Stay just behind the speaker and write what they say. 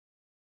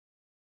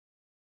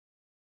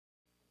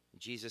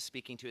Jesus,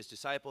 speaking to his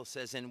disciples,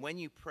 says, "And when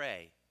you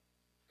pray,"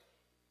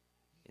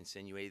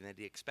 insinuating that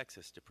he expects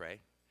us to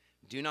pray,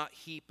 "do not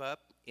heap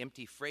up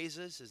empty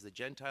phrases as the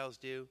Gentiles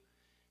do,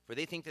 for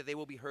they think that they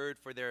will be heard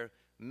for their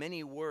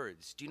many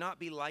words. Do not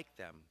be like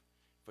them,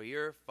 for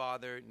your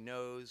Father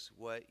knows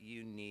what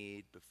you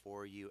need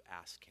before you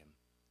ask him.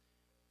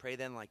 Pray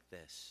then like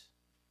this: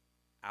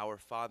 Our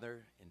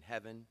Father in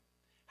heaven,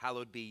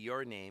 hallowed be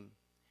your name.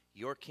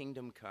 Your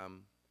kingdom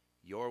come,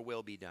 your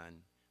will be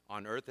done,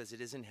 on earth as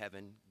it is in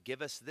heaven.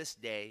 Give us this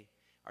day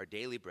our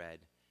daily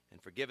bread,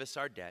 and forgive us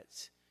our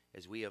debts,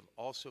 as we have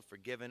also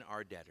forgiven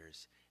our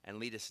debtors. And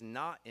lead us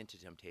not into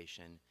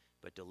temptation,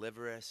 but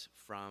deliver us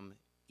from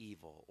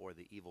evil," or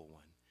the evil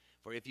one.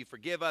 "For if you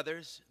forgive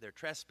others their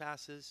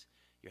trespasses,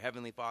 your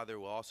heavenly Father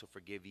will also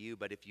forgive you.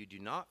 But if you do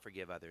not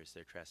forgive others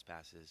their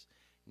trespasses,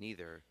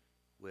 neither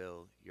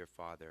will your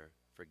Father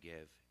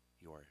forgive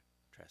your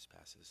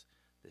trespasses."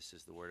 This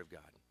is the word of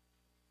God.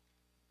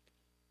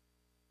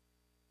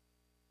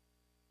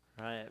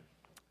 All right.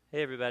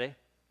 Hey, everybody.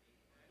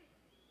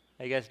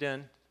 How you guys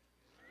doing?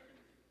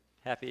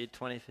 Happy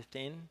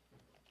 2015.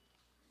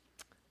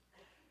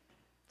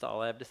 That's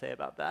all I have to say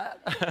about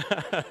that.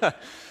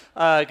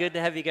 Good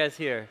to have you guys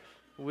here.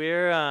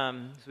 We're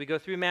as we go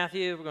through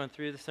Matthew, we're going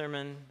through the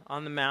Sermon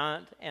on the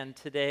Mount, and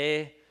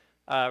today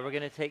we're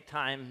going to take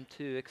time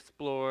to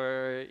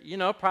explore,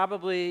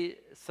 probably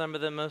some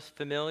of the most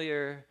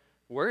familiar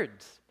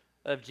words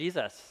of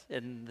Jesus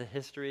in the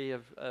history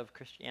of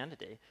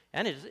Christianity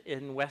and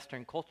in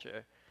Western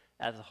culture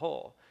as a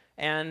whole.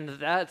 And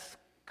that's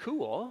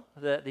cool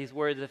that these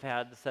words have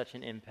had such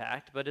an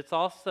impact, but it's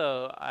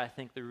also, I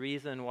think, the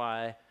reason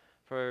why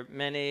for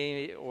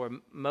many or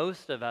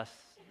most of us,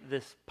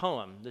 this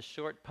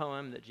short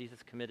poem that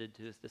Jesus committed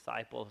to his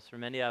disciples, for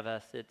many of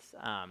us,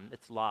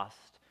 it's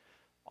lost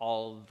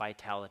all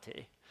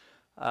vitality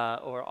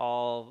or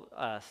all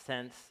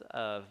sense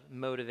of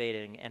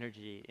motivating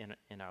energy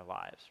in our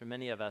lives. For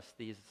many of us,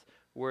 these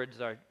words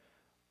are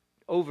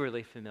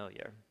overly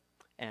familiar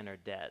and are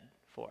dead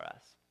for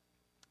us.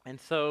 And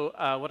so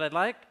what I'd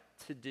like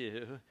to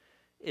do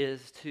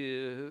is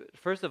to,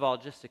 first of all,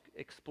 just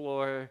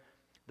explore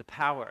the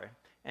power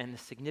and the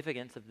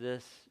significance of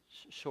this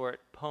short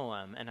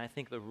poem, and I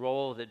think the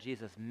role that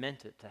Jesus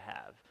meant it to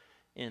have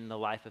in the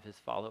life of his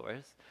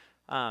followers.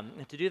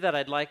 And to do that,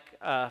 I'd like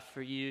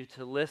for you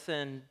to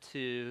listen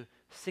to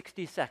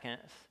 60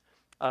 seconds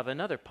of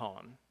another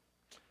poem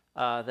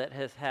that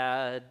has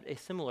had a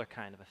similar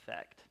kind of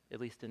effect, at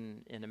least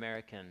in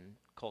American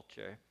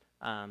culture.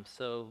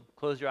 So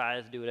close your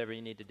eyes, do whatever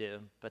you need to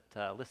do, but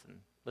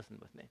listen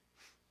with me.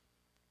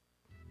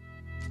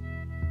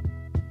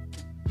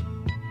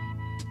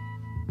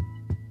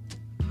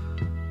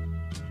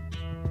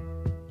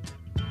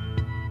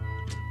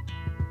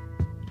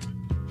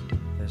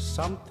 There's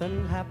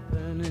something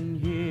happening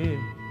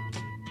here,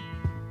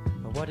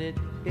 but what it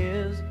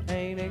is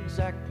ain't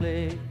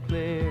exactly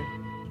clear.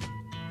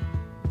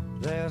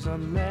 There's a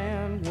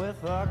man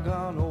with a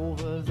gun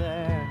over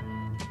there,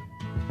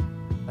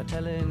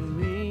 telling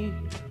me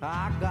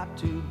I got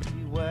to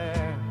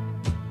beware.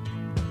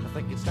 I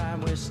think it's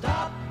time we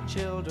stop,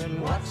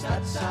 children. What's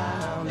that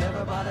sound?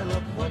 Everybody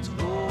look what's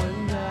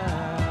going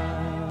down.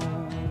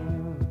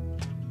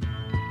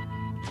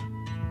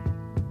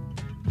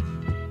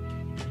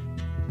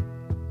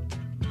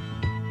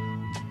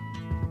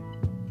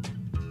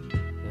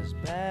 There's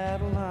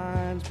battle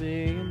lines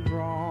being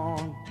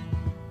drawn.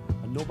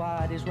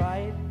 Nobody's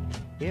right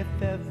if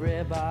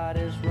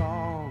everybody's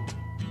wrong.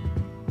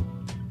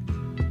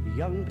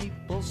 Young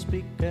people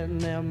speaking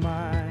their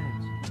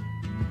minds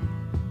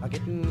are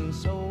getting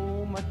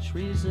so much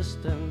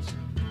resistance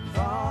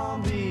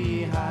from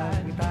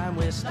behind. Time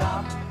we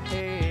stop.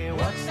 Hey,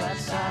 what's that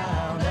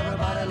sound?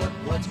 Everybody look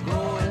what's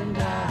going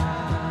down.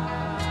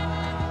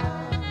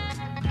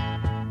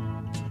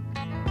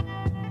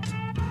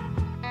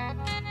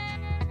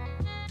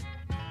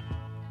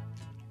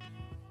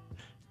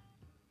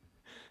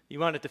 You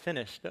want it to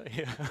finish, don't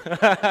you?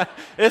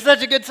 It's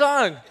such a good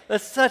song.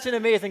 That's such an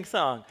amazing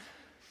song.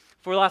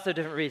 For lots of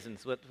different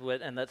reasons,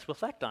 and let's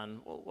reflect on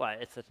why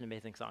it's such an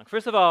amazing song.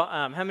 First of all,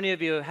 how many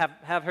of you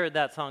have heard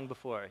that song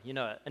before? You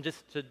know it, and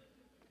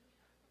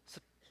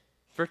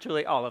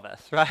virtually all of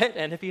us, right?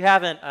 And if you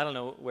haven't, I don't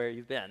know where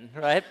you've been,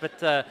 right?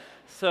 But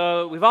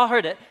so we've all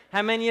heard it.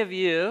 How many of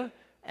you,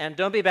 and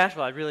don't be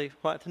bashful, I really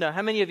want to know,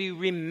 how many of you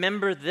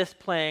remember this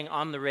playing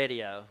on the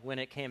radio when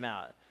it came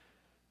out?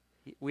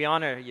 We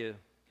honor you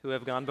who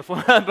have gone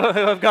before,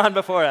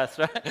 us,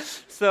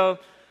 right? So.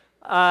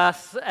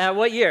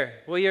 What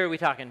year? What year are we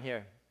talking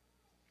here?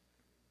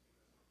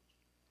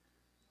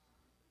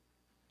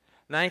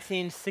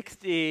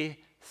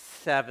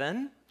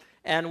 1967.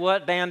 And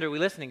what band are we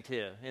listening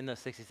to in those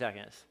 60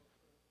 seconds?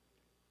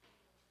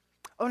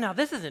 Oh, now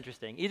this is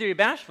interesting. Either you're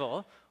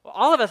bashful, well,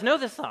 all of us know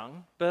this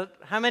song, but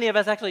how many of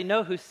us actually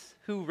know who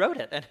wrote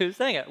it and who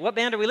sang it? What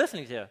band are we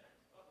listening to?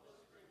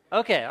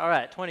 Okay, all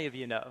right, 20 of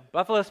you know.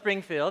 Buffalo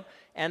Springfield.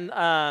 And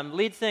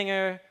lead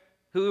singer,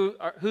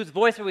 whose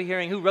voice are we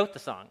hearing? Who wrote the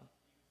song?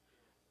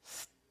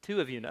 two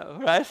of you know,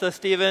 right? So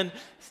Stephen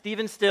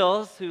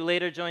Stills, who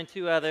later joined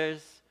two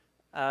others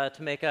to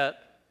make up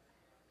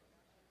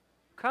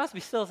Crosby,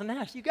 Stills, and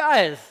Nash. You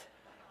guys,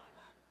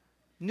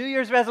 New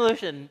Year's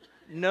resolution,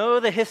 know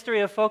the history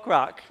of folk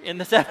rock in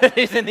the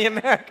 70s in the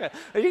America.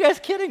 Are you guys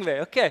kidding me?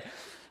 Okay,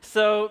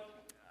 so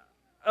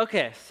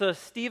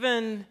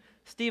Stephen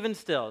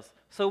Stills.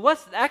 So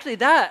what's, actually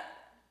that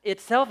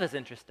itself is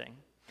interesting.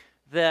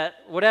 That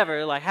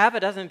whatever, like half a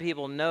dozen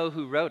people know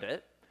who wrote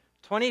it,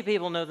 20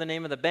 people know the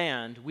name of the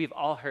band, we've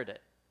all heard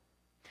it.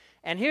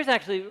 And here's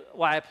actually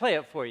why I play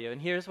it for you,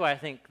 and here's why I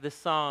think this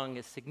song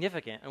is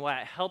significant and why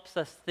it helps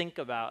us think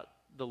about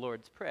the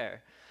Lord's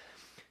Prayer.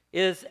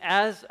 Is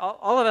as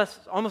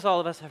almost all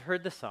of us have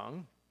heard the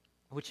song,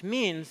 which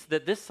means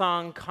that this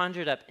song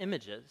conjured up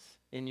images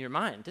in your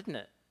mind, didn't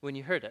it, when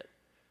you heard it,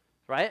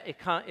 right?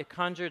 It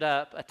conjured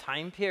up a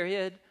time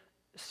period,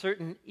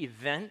 certain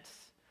events,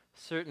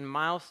 certain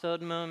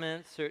milestone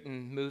moments,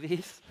 certain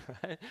movies,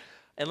 right?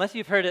 Unless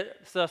you've heard it,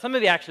 so some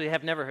of you actually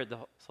have never heard the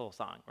whole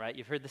song, right?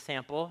 You've heard the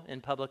sample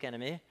in Public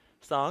Enemy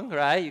song,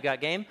 right? You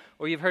got game.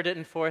 Or you've heard it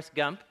in Forrest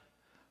Gump,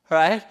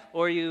 right?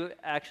 Or you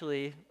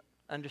actually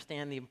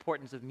understand the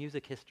importance of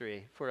music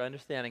history for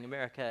understanding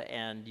America,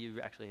 and you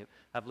actually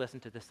have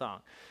listened to this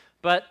song.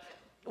 But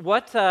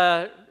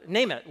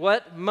name it,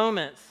 what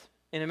moments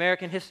in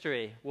American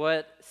history,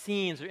 what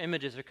scenes or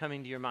images are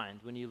coming to your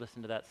mind when you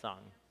listen to that song?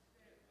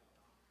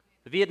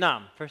 The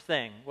Vietnam, first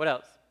thing. What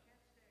else?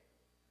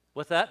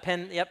 What's that?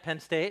 Penn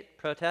State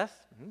protests.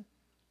 Mm-hmm.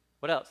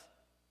 What else?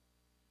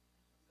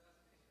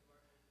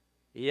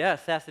 Yeah,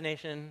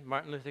 assassination,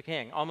 Martin Luther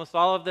King. Almost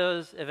all of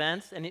those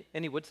events.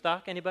 Any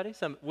Woodstock? Anybody?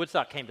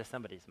 Woodstock came to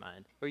somebody's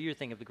mind. Or you're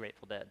thinking of the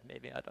Grateful Dead,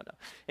 maybe. I don't know.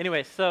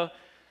 Anyway, so,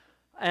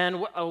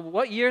 and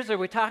what years are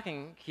we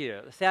talking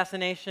here?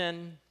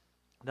 Assassination,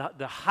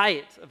 the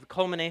height of the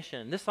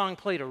culmination. This song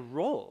played a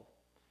role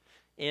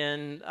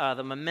in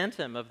the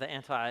momentum of the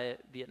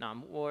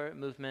anti-Vietnam War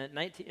movement.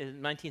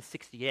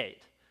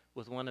 1968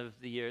 was one of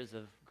the years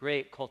of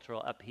great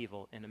cultural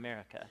upheaval in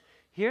America.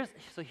 Here's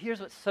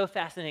what's so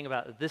fascinating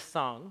about this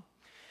song,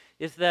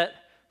 is that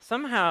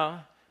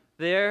somehow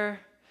there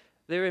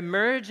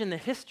emerge in the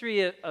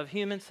history of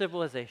human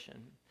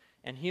civilization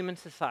and human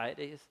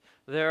societies,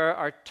 there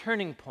are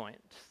turning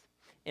points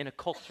in a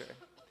culture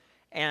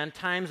and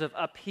times of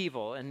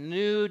upheaval and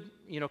new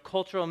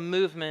cultural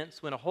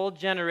movements when a whole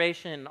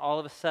generation, all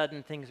of a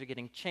sudden things are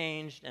getting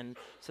changed and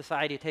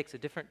society takes a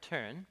different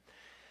turn.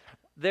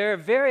 There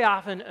very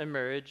often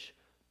emerge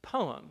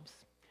poems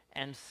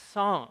and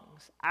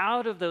songs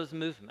out of those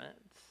movements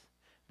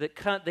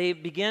that they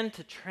begin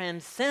to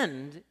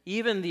transcend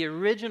even the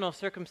original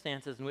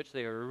circumstances in which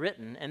they were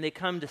written, and they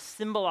come to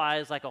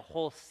symbolize like a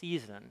whole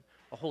season,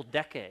 a whole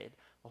decade,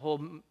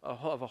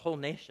 of a whole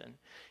nation.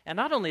 And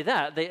not only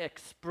that, they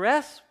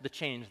express the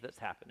change that's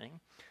happening,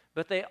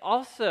 but they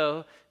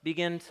also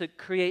begin to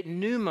create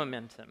new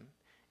momentum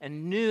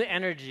and new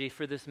energy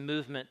for this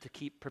movement to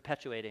keep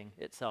perpetuating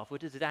itself,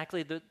 which is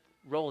exactly the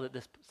role that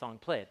this song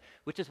played,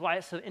 which is why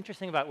it's so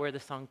interesting about where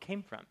this song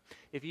came from.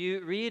 If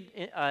you read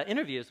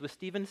interviews with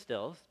Stephen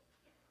Stills,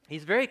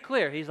 he's very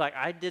clear. He's like,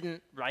 I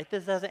didn't write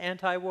this as an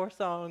anti-war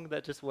song.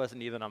 That just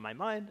wasn't even on my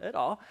mind at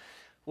all.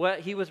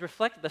 What he was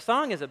the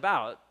song is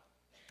about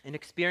an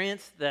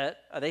experience that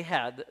they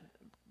had.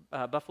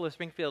 Buffalo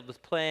Springfield was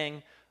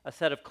playing a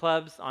set of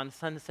clubs on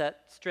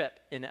Sunset Strip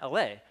in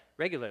LA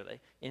regularly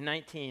in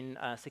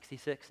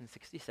 1966 and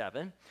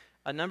 67.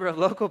 A number of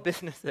local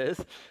businesses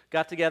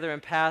got together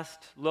and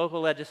passed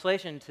local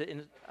legislation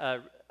to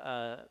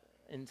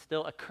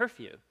instill a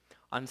curfew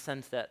on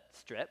Sunset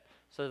Strip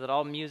so that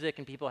all music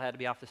and people had to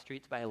be off the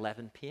streets by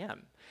 11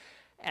 p.m.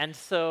 And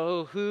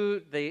so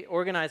they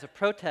organize a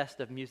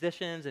protest of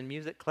musicians and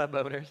music club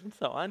owners and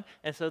so on,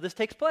 and so this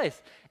takes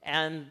place.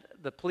 And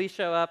the police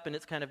show up, and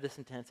it's kind of this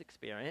intense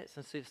experience.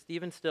 And so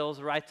Stephen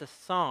Stills writes a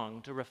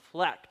song to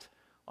reflect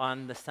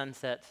on the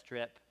Sunset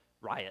Strip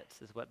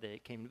riots, is what they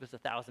came. It was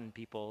 1,000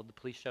 people. The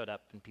police showed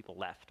up and people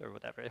left or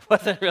whatever. It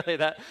wasn't really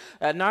that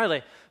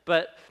gnarly.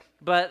 And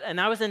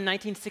that was in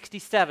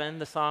 1967.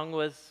 The song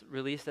was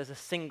released as a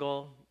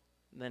single,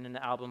 then an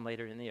album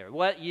later in the year.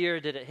 What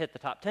year did it hit the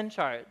top 10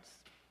 charts?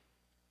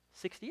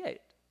 68.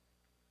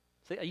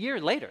 So a year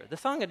later. The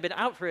song had been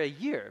out for a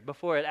year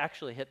before it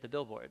actually hit the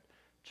Billboard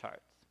charts.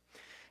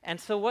 And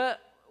so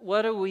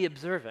what are we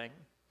observing?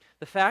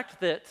 The fact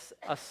that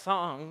a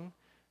song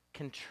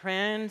can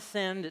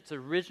transcend its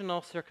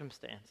original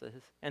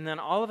circumstances, and then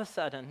all of a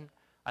sudden,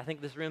 I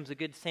think this room's a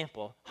good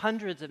sample,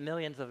 hundreds of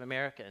millions of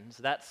Americans,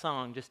 that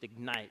song just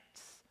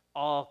ignites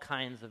all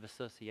kinds of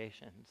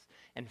associations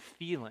and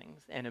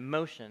feelings and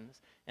emotions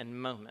and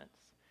moments.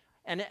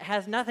 And it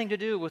has nothing to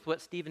do with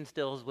what Stephen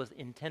Stills was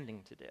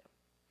intending to do.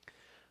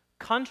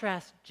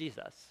 Contrast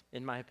Jesus,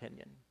 in my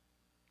opinion,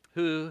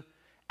 who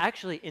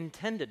actually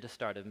intended to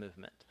start a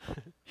movement.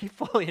 He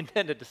fully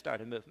intended to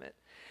start a movement.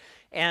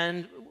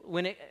 And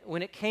when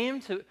it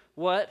came to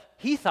what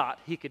he thought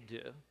he could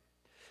do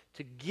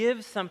to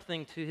give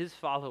something to his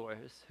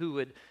followers who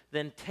would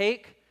then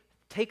take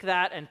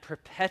that and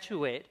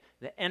perpetuate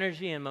the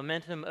energy and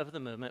momentum of the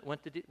movement,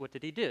 what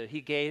did he do? He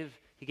gave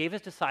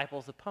his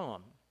disciples a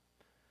poem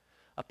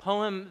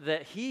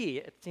that he,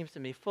 it seems to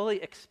me,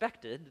 fully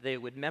expected they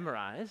would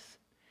memorize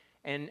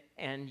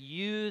and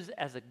use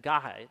as a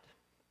guide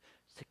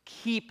to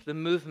keep the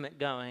movement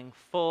going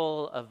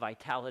full of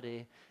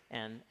vitality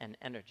and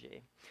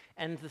energy.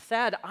 And the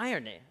sad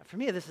irony, for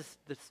me, this is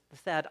the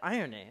sad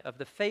irony of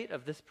the fate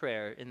of this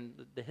prayer in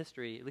the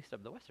history, at least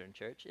of the Western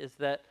Church, is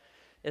that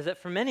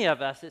for many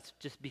of us, it's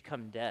just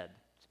become dead.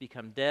 It's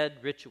become dead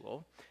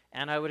ritual.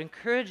 And I would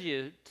encourage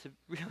you to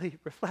really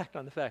reflect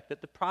on the fact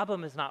that the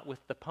problem is not with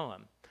the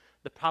poem.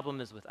 The problem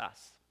is with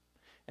us.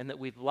 And that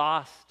we've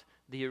lost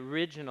the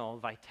original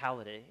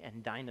vitality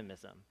and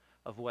dynamism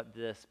of what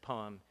this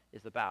poem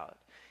is about.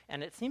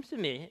 And it seems to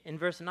me, in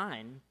verse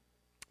 9,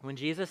 when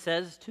Jesus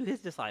says to his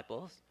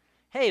disciples,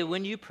 hey,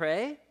 when you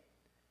pray,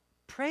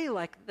 pray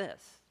like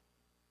this.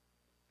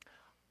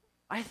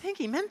 I think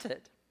he meant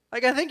it. I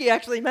think he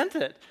actually meant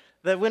it.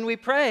 That when we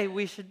pray,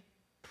 we should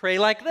pray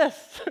like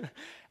this.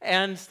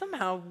 And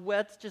somehow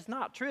that's just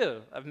not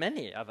true of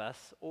many of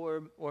us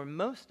or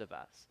most of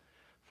us.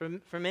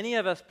 For many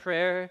of us,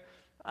 prayer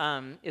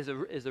is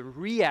a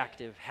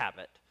reactive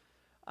habit.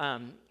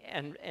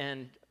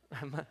 And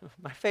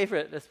my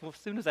favorite, as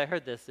soon as I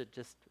heard this,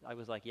 I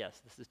was like,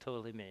 yes, this is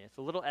totally me. It's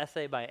a little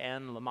essay by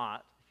Anne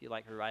Lamott, if you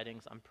like her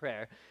writings on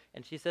prayer.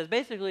 And she says,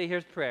 basically,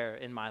 here's prayer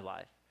in my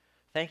life.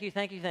 Thank you,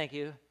 thank you, thank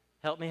you.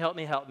 Help me, help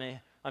me, help me.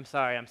 I'm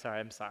sorry, I'm sorry,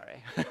 I'm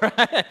sorry.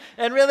 Right?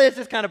 And really, it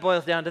just kind of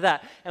boils down to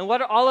that. And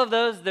what are all of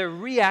those? They're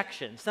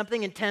reactions.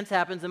 Something intense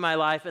happens in my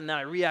life, and then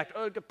I react,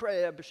 I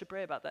should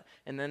pray about that.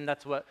 And then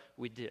that's what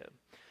we do.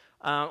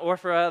 Or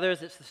for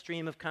others, it's the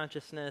stream of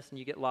consciousness, and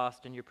you get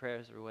lost in your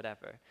prayers or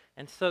whatever.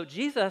 And so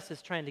Jesus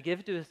is trying to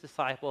give to his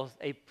disciples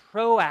a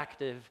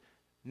proactive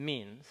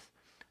means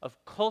of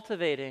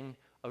cultivating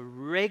a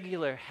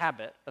regular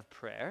habit of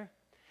prayer.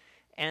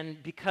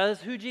 And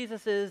because who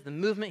Jesus is, the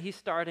movement he's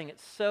starting,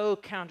 it's so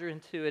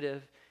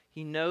counterintuitive,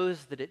 he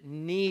knows that it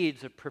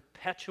needs a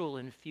perpetual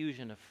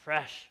infusion of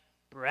fresh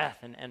breath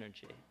and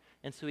energy.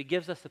 And so he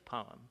gives us a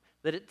poem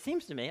that it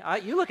seems to me,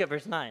 you look at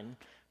verse 9,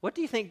 what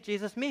do you think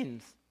Jesus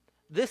means?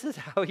 This is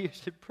how you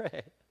should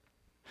pray.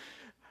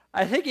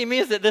 I think he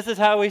means that this is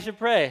how we should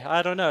pray.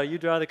 I don't know. You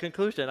draw the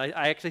conclusion.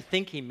 I actually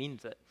think he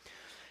means it.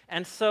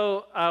 And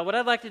so what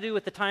I'd like to do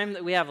with the time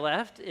that we have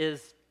left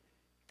is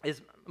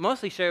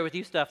mostly share with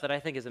you stuff that I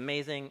think is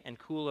amazing and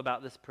cool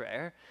about this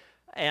prayer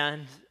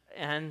and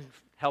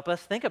help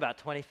us think about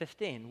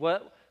 2015.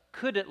 What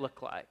could it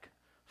look like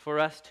for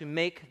us to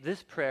make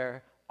this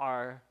prayer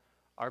our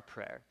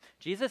prayer?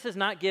 Jesus is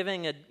not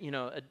giving a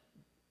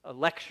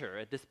lecture,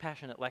 a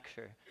dispassionate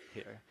lecture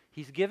here.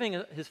 He's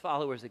giving his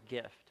followers a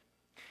gift.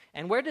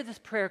 And where did this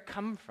prayer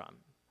come from?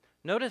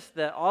 Notice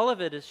that all of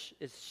it is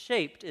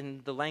shaped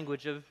in the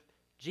language of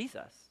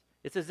Jesus.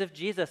 It's as if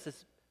Jesus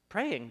is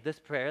praying this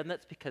prayer, and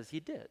that's because he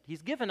did.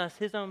 He's given us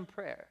his own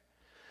prayer.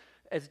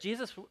 As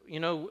Jesus,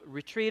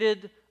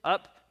 retreated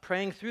up,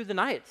 praying through the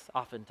nights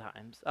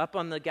oftentimes, up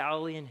on the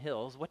Galilean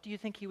hills, what do you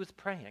think he was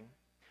praying?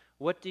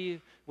 What do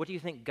you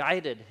think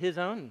guided his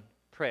own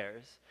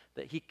prayers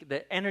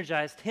that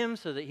energized him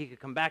so that he could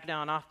come back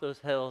down off those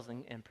hills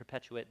and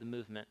perpetuate the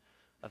movement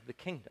of the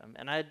kingdom?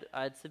 And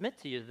I'd submit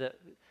to you that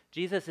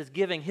Jesus is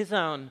giving his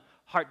own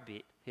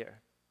heartbeat here.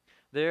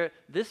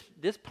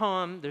 This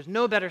poem, there's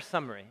no better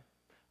summary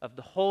of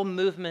the whole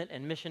movement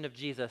and mission of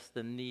Jesus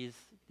than these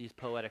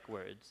poetic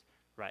words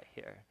right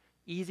here.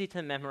 Easy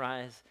to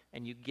memorize,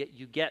 and you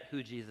get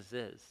who Jesus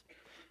is.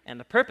 And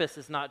the purpose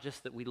is not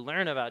just that we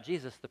learn about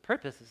Jesus. The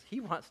purpose is he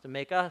wants to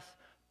make us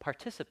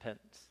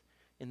participants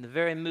in the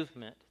very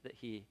movement that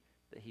he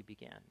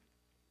began.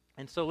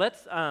 And so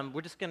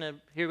we're just going to,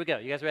 here we go.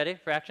 You guys ready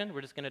for action?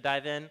 We're just going to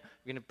dive in.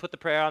 We're going to put the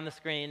prayer on the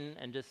screen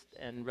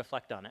and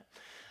reflect on it.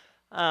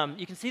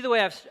 You can see the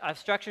way I've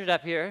structured it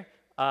up here.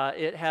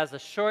 It has a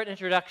short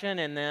introduction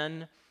and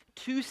then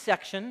two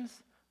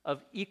sections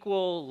of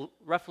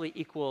roughly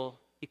equal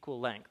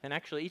length. And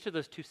actually, each of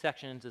those two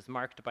sections is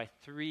marked by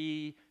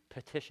 3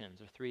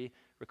 petitions or 3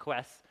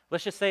 requests.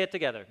 Let's just say it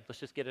together. Let's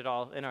just get it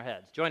all in our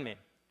heads. Join me.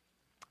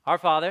 Our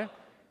Father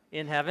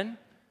in heaven,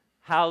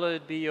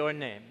 hallowed be your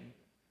name.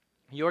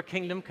 Your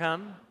kingdom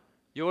come,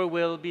 your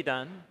will be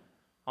done,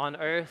 on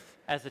earth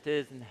as it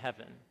is in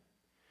heaven.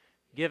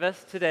 Give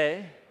us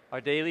today our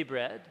daily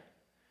bread,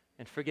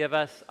 and forgive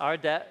us our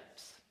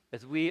debts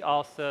as we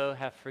also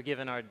have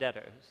forgiven our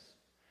debtors.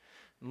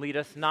 And lead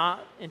us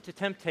not into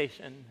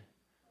temptation,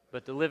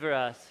 but deliver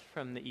us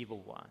from the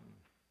evil one.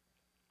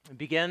 It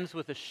begins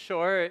with a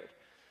short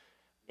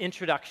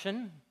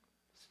introduction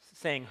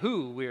saying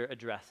who we're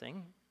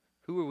addressing,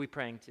 who are we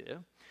praying to,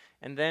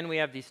 and then we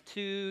have these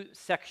 2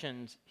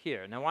 sections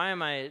here. Now, why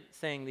am I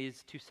saying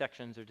these 2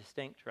 sections are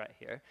distinct right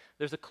here?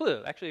 There's a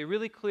clue, actually a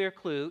really clear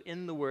clue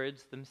in the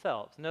words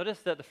themselves. Notice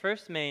that the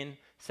first main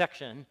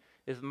section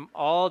is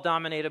all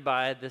dominated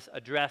by this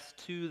address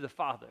to the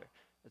Father.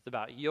 It's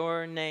about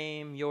your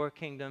name, your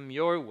kingdom,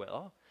 your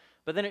will.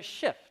 But then it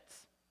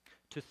shifts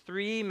to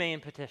 3 main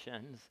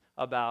petitions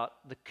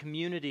about the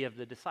community of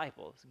the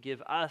disciples.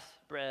 Give us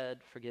bread,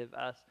 forgive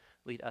us,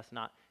 lead us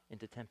not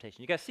into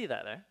temptation. You guys see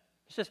that there?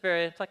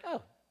 It's like,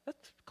 oh,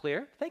 that's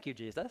clear. Thank you,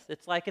 Jesus.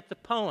 It's like it's a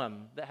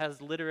poem that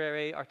has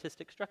literary,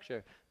 artistic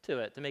structure to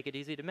it to make it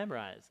easy to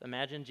memorize.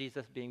 Imagine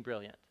Jesus being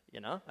brilliant,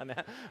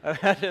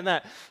 Imagine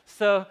that.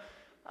 So,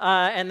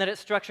 and then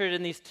it's structured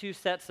in these two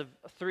sets of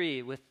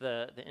three with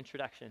the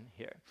introduction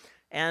here.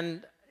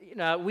 And,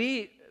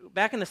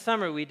 back in the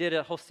summer, we did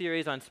a whole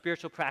series on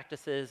spiritual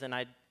practices, and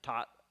I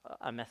taught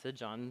a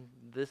message on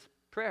this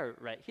prayer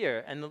right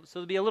here. And so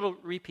there'll be a little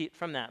repeat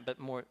from that, but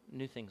more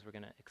new things we're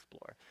going to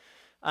explore.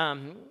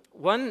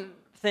 One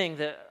thing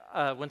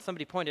that when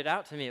somebody pointed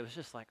out to me, it was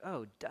just like,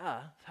 oh, duh,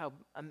 how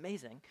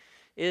amazing,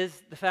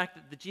 is the fact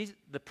that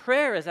the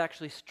prayer is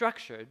actually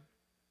structured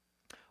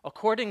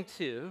according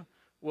to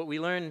what we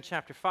learned in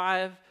chapter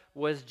 5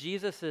 was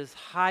Jesus'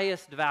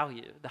 highest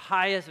value, the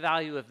highest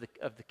value of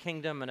the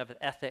kingdom and of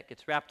ethic.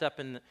 It's wrapped up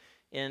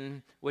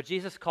in what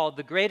Jesus called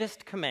the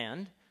greatest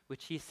command,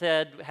 which he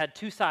said had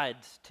two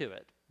sides to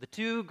it.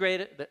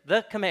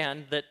 The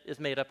command that is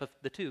made up of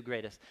the two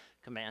greatest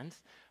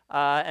commands.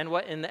 And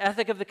what in the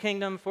ethic of the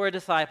kingdom for a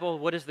disciple,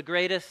 what is the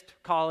greatest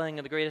calling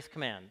and the greatest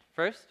command?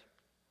 First,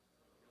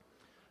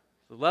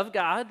 love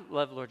God,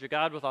 love the Lord your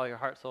God with all your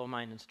heart, soul,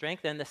 mind, and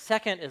strength. And the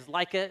second is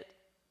like it,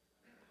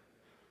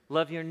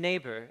 love your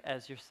neighbor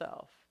as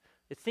yourself.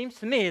 It seems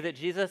to me that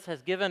Jesus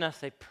has given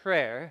us a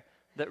prayer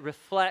that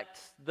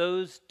reflects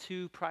those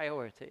two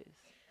priorities,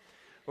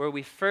 where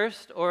we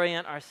first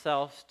orient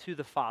ourselves to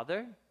the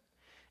Father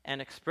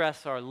and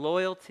express our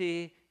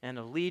loyalty and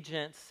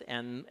allegiance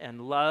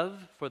and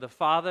love for the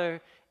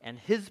Father and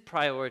his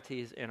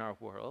priorities in our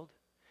world.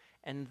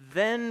 And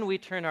then we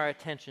turn our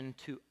attention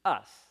to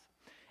us.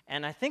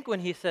 And I think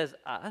when he says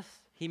us,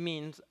 he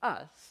means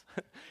us.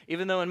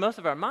 Even though in most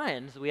of our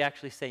minds, we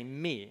actually say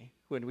me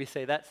when we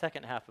say that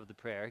second half of the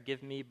prayer,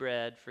 give me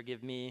bread,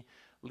 forgive me,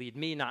 lead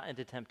me not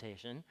into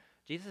temptation.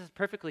 Jesus is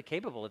perfectly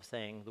capable of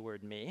saying the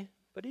word me,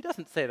 but he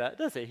doesn't say that,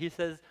 does he? He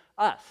says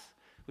us,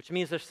 which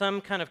means there's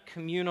some kind of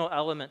communal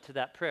element to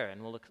that prayer,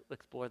 and we'll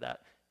explore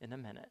that in a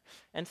minute.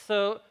 And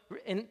so,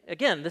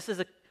 again, this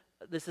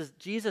is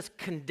Jesus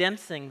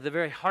condensing the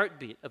very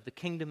heartbeat of the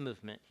kingdom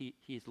movement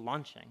he's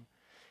launching.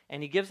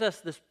 And he gives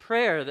us this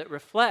prayer that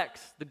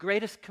reflects the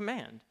greatest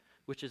command,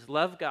 which is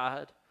love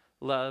God,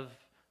 love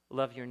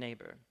your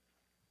neighbor.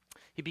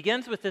 He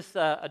begins with this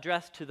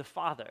address to the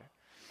Father.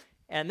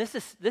 And this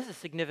is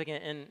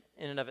significant in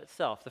and of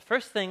itself. The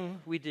first thing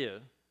we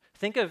do,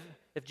 think of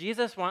if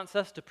Jesus wants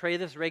us to pray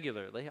this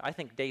regularly, I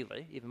think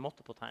daily, even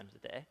multiple times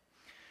a day,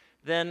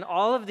 then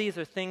all of these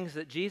are things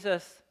that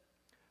Jesus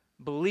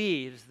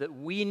believes that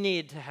we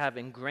need to have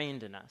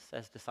ingrained in us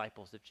as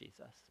disciples of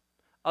Jesus.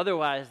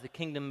 Otherwise, the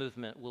kingdom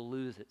movement will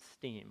lose its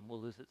steam,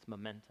 will lose its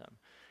momentum.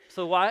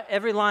 So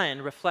every line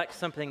reflects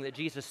something that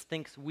Jesus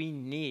thinks we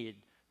need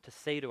to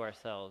say to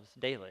ourselves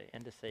daily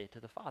and to say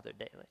to the Father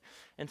daily.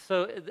 And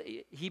so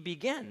he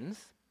begins,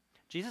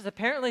 Jesus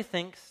apparently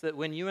thinks that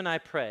when you and I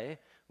pray,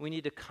 we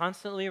need to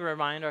constantly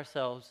remind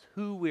ourselves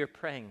who we're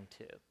praying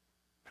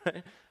to.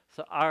 Right?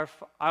 So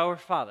our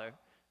Father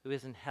who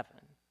is in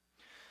heaven.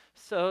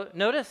 So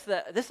notice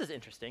that this is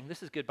interesting.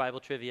 This is good Bible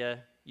trivia.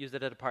 Use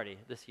it at a party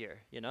this year,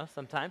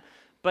 sometime.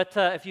 But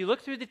if you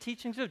look through the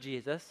teachings of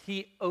Jesus,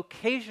 he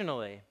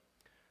occasionally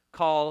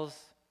calls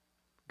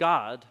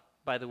God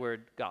by the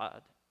word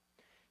God.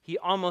 He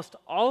almost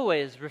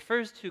always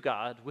refers to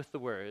God with the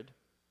word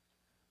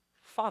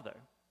Father.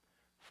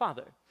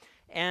 Father.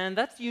 And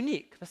that's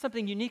unique. That's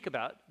something unique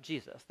about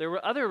Jesus. There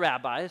were other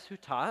rabbis who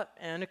taught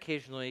and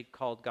occasionally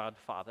called God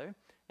Father.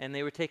 And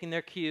they were taking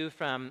their cue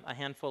from a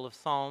handful of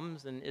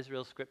Psalms and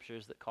Israel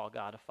scriptures that call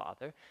God a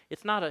father.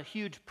 It's not a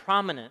huge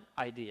prominent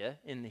idea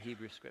in the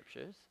Hebrew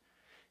scriptures.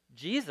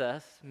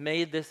 Jesus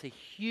made this a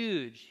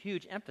huge,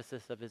 huge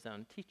emphasis of his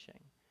own teaching.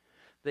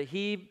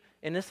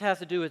 And this has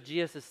to do with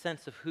Jesus'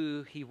 sense of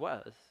who he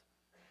was.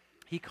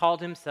 He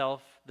called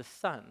himself the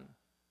Son.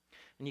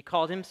 And he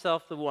called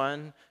himself the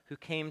one who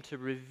came to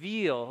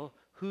reveal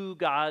who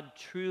God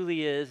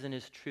truly is in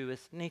his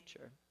truest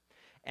nature.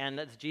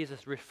 And as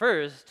Jesus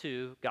refers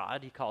to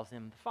God, he calls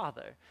him the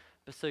Father.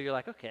 But so you're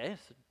like, okay,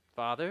 so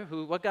Father,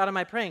 what God am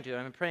I praying to?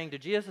 I'm praying to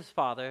Jesus'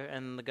 Father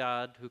and the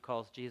God who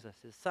calls Jesus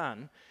his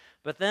Son.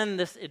 But then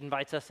this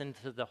invites us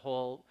into the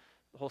whole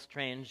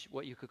strange,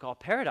 what you could call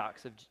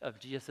paradox of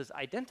Jesus'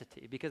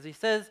 identity. Because he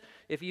says,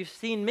 if you've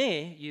seen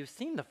me, you've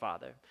seen the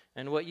Father.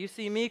 And what you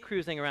see me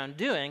cruising around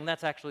doing,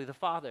 that's actually the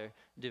Father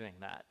doing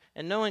that.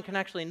 And no one can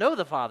actually know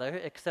the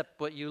Father except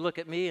what you look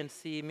at me and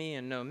see me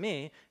and know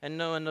me. And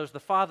no one knows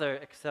the Father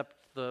except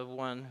the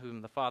one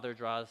whom the Father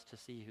draws to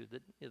see who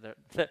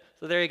so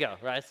there you go,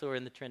 right? So we're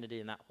in the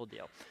Trinity and that whole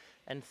deal.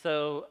 And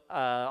so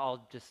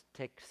I'll just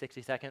take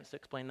 60 seconds to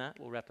explain that.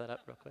 We'll wrap that up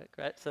real quick,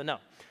 right? So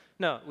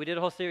no, we did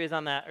a whole series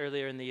on that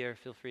earlier in the year.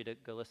 Feel free to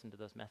go listen to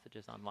those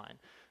messages online.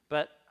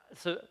 But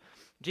so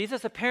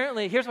Jesus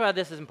apparently, here's why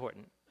this is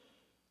important.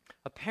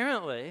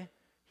 Apparently,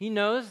 he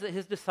knows that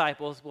his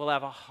disciples will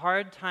have a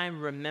hard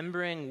time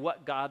remembering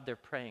what God they're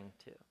praying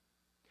to.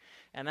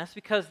 And that's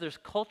because there's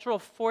cultural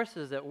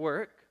forces at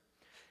work,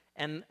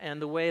 and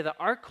the way that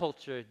our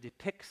culture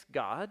depicts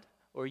God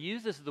or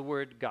uses the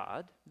word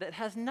God that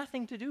has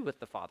nothing to do with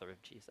the Father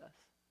of Jesus.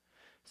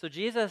 So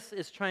Jesus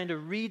is trying to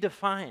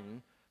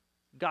redefine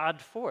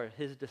God for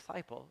his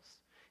disciples.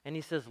 And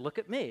he says, look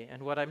at me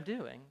and what I'm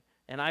doing.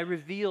 And I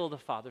reveal the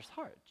Father's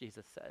heart,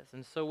 Jesus says.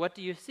 And so what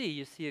do you see?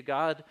 You see a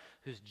God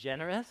who's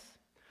generous,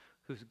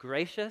 who's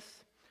gracious,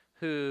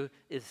 who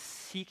is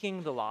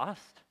seeking the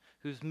lost,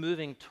 who's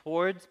moving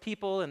towards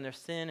people in their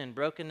sin and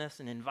brokenness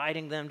and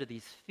inviting them to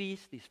these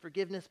feasts, these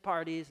forgiveness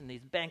parties, and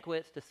these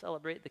banquets to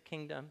celebrate the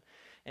kingdom.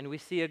 And we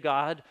see a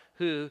God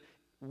who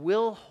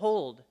will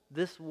hold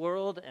this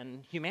world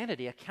and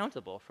humanity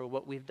accountable for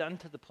what we've done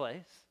to the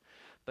place,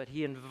 but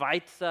he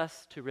invites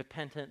us to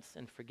repentance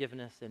and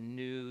forgiveness and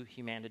new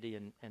humanity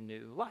and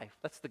new life.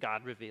 That's the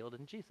God revealed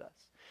in Jesus.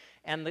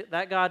 And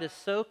that God is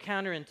so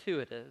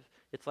counterintuitive.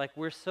 It's like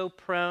we're so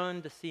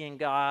prone to seeing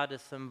God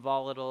as some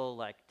volatile,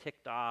 like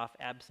ticked off,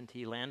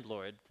 absentee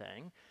landlord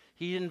thing.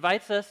 He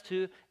invites us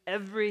to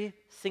every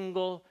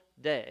single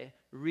day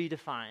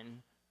redefine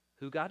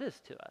who God is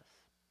to us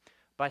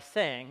by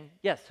saying,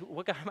 yes,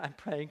 what God am I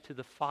praying to?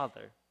 The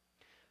Father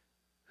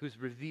who's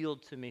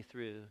revealed to me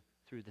through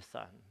the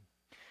Son.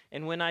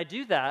 And when I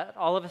do that,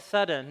 all of a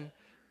sudden,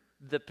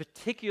 the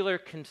particular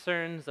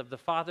concerns of the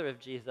Father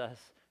of Jesus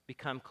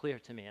become clear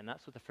to me. And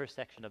that's what the first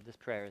section of this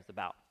prayer is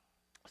about.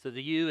 So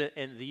the you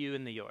and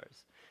the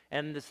yours.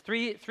 And there's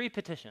three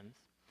petitions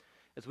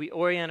as we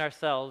orient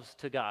ourselves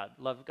to God.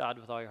 Love God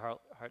with all your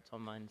heart, soul,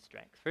 mind, and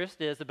strength. First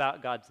is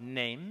about God's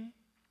name.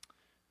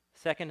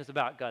 Second is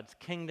about God's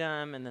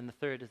kingdom. And then the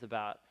third is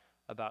about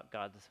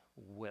God's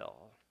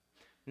will.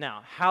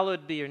 Now,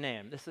 hallowed be your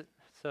name.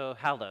 So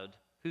hallowed.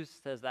 Who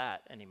says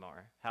that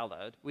anymore?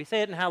 Hallowed. We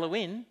say it in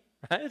Halloween,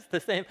 right? It's the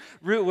same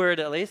root word,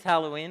 at least.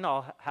 Halloween,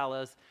 All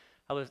Hallows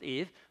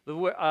Eve.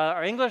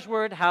 Our English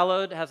word,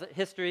 hallowed, has a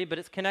history, but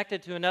it's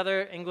connected to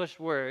another English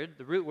word,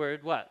 the root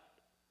word, what?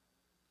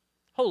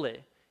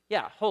 Holy.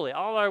 Yeah, holy.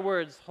 All our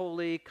words,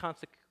 holy,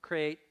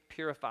 consecrate,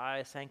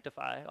 purify,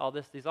 sanctify, all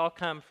this, these all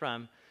come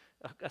from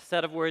a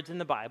set of words in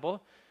the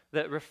Bible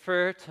that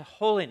refer to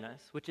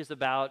holiness, which is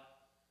about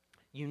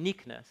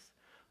uniqueness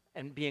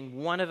and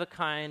being one of a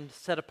kind,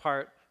 set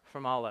apart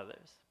from all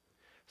others.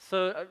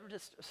 So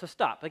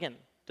stop. Again,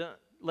 don't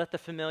let the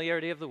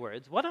familiarity of the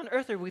words. What on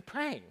earth are we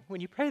praying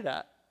when you pray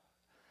that?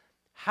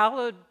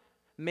 Hallowed,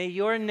 may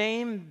your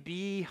name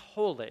be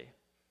holy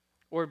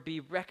or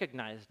be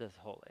recognized as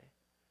holy.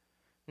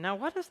 Now,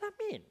 what does that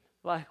mean?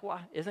 Like,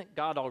 why isn't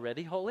God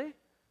already holy?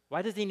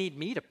 Why does he need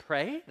me to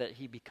pray that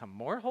he become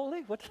more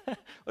holy? What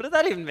does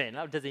that even mean?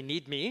 Does he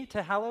need me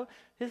to hallow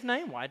his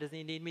name? Why does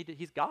he need me to?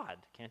 He's God.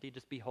 Can't he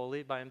just be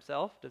holy by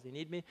himself? Does he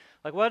need me?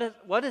 Like,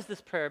 what is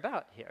this prayer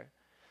about here?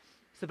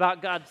 It's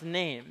about God's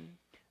name.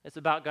 It's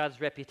about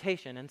God's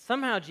reputation. And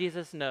somehow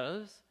Jesus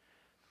knows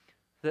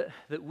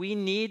that we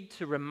need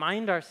to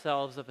remind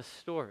ourselves of a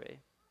story.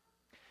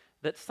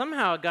 That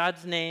somehow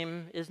God's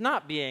name is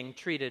not being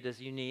treated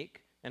as unique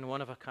and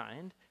one of a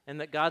kind, and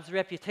that God's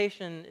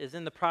reputation is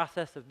in the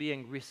process of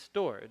being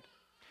restored,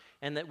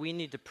 and that we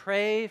need to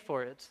pray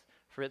for its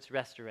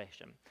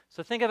restoration.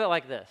 So think of it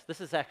like this. This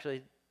is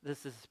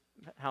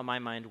how my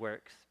mind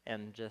works,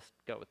 and just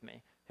go with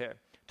me here.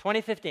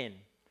 2015.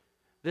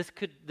 This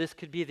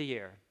could be the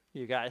year,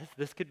 you guys.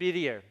 This could be the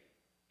year.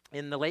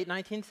 In the late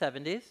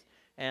 1970s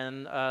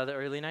and the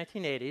early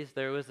 1980s,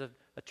 there was a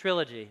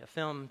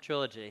film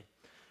trilogy,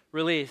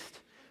 released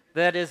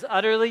that is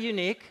utterly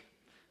unique.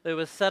 It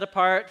was set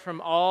apart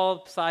from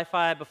all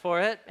sci-fi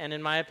before it, and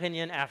in my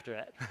opinion, after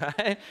it,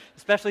 right?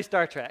 Especially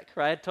Star Trek,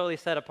 right? Totally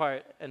set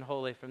apart and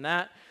holy from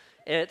that.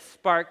 It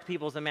sparked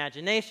people's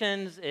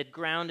imaginations. It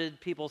grounded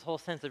people's whole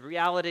sense of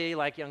reality,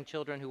 like young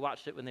children who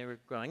watched it when they were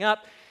growing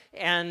up.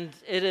 And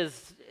it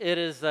is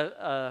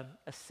a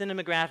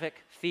cinematographic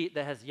feat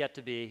that has yet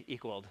to be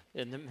equaled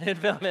in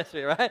film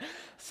history, right?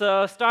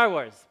 So Star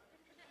Wars.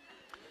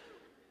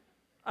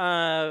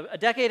 A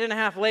decade and a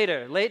half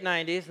later, late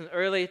 90s and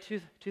early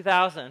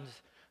 2000s,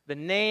 the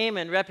name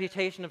and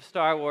reputation of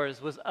Star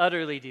Wars was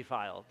utterly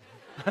defiled.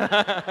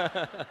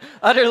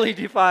 Utterly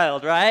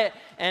defiled, right?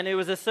 And it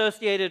was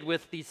associated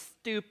with these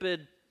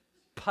stupid,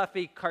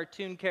 puffy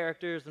cartoon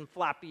characters and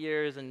floppy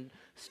ears and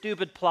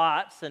stupid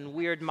plots and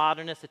weird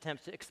modernist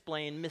attempts to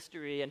explain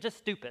mystery and just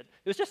stupid.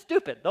 It was just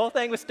stupid. The whole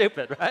thing was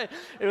stupid, right?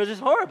 It was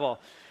just horrible.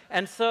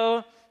 And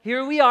so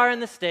here we are in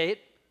the state,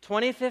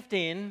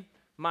 2015,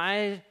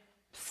 my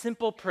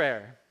simple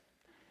prayer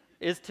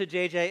is to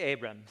J.J.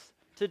 Abrams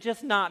to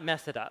just not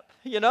mess it up,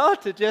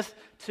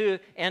 to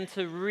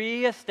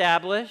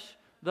reestablish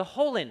the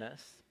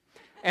holiness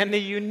and the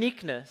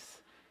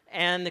uniqueness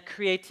and the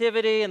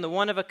creativity and the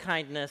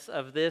one-of-a-kindness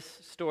of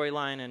this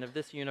storyline and of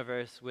this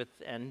universe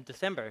and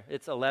December.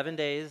 It's 11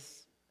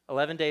 days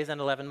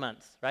and 11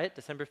 months, right?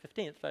 December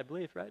 15th, I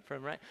believe, right?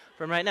 From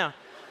right now.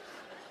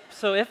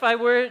 So if I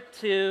were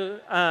to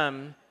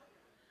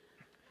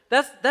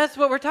That's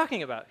what we're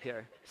talking about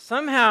here.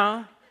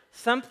 Somehow,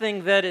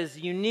 something that is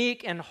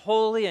unique and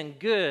holy and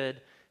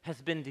good has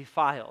been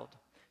defiled,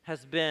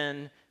 has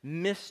been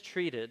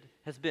mistreated,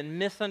 has been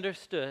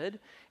misunderstood,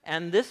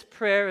 and this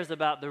prayer is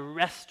about the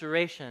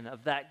restoration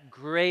of that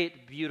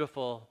great,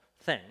 beautiful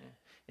thing.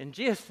 In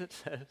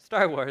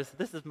Star Wars,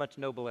 this is much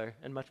nobler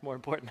and much more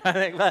important, I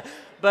think,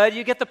 but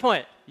you get the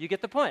point. You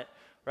get the point,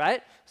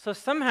 right? So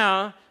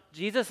somehow,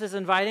 Jesus is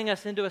inviting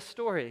us into a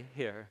story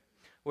here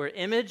where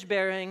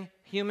image-bearing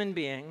human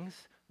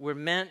beings were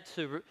meant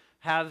to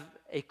have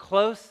a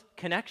close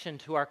connection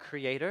to our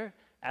Creator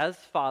as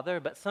Father,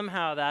 but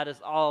somehow that has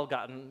all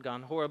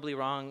gone horribly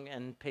wrong,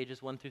 and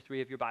pages 1 through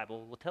 3 of your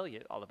Bible will tell you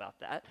all about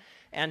that.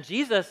 And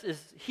Jesus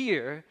is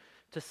here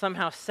to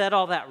somehow set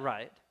all that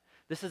right.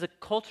 This is a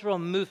cultural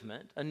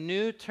movement, a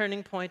new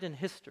turning point in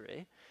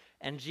history,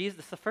 and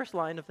Jesus is the first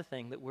line of the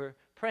thing that we're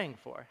praying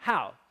for.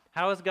 How?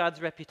 How is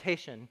God's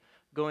reputation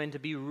going to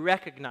be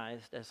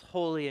recognized as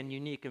holy and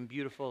unique and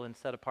beautiful and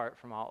set apart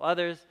from all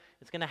others?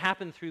 It's going to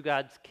happen through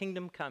God's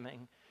kingdom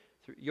coming,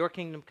 through your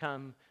kingdom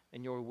come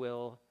and your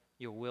will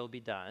be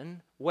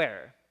done.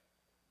 Where?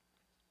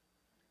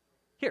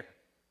 Here.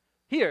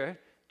 Here,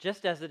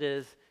 just as it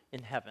is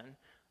in heaven.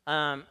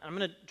 I'm going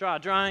to draw a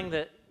drawing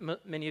that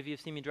many of you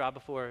have seen me draw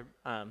before,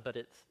 but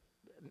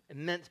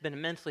it's been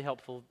immensely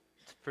helpful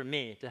for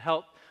me to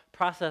help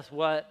process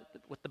what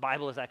the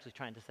Bible is actually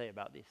trying to say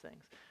about these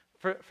things.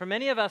 For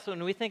many of us,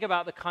 when we think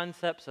about the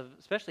concepts of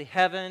especially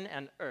heaven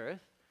and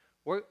earth,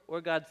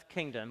 or God's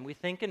kingdom, we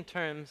think in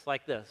terms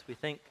like this. We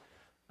think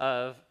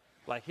of,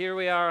 like, here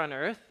we are on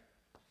earth,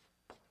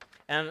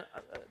 and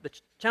the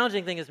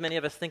challenging thing is many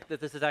of us think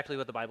that this is actually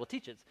what the Bible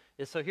teaches.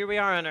 Is so here we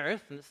are on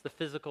earth, and it's the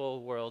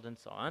physical world and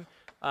so on.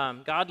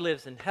 God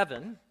lives in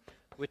heaven,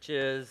 which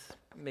is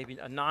maybe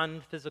a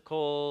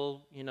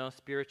non-physical,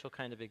 spiritual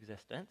kind of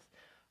existence.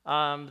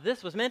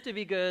 This was meant to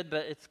be good,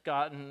 but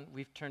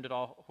we've turned it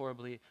all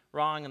horribly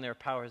wrong, and there are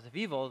powers of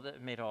evil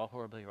that made it all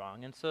horribly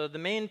wrong. And so the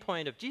main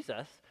point of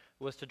Jesus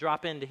was to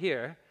drop into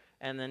here,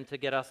 and then to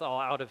get us all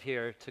out of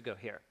here to go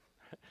here.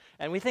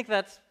 And we think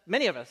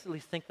many of us at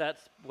least think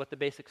that's what the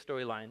basic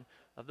storyline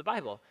of the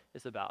Bible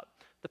is about.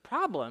 The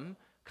problem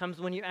comes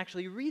when you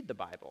actually read the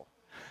Bible.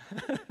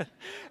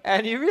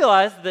 And you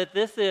realize that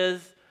this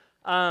is,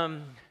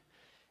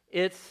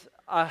 it's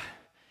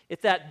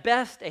at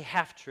best a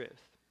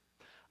half-truth.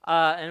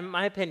 And in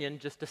my opinion,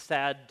 just a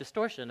sad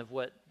distortion of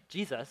what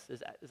Jesus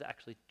is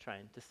actually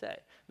trying to say.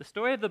 The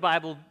story of the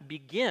Bible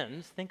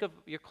begins, think of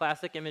your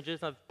classic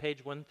images of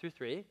page 1 through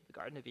 3, the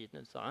Garden of Eden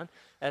and so on,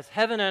 as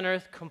heaven and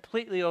earth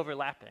completely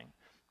overlapping,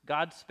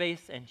 God's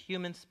space and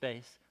human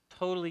space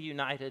totally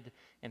united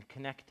and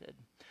connected.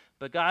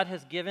 But God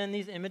has given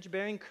these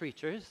image-bearing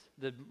creatures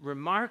the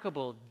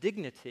remarkable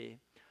dignity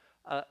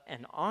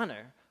and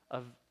honor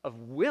of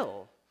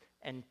will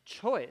and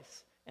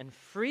choice and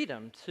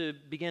freedom to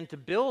begin to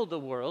build the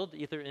world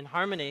either in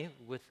harmony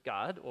with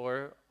God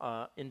or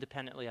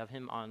independently of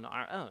Him on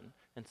our own.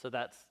 And so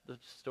that's the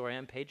story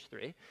on page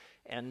 3.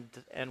 And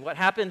what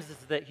happens is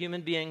that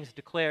human beings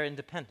declare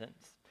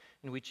independence,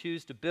 and we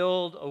choose to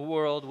build a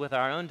world with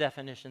our own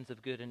definitions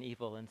of good and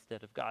evil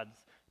instead of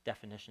God's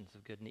definitions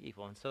of good and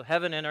evil. And so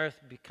heaven and earth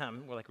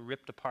we're like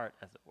ripped apart,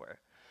 as it were.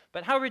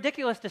 But how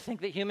ridiculous to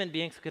think that human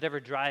beings could ever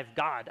drive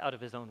God out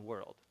of His own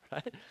world,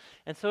 right?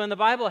 And so in the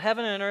Bible,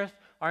 heaven and earth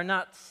are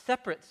not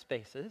separate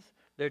spaces.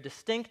 They're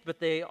distinct,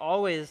 but they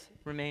always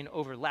remain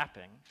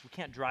overlapping. We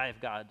can't drive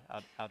God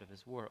out of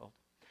His world.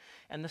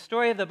 And the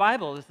story of the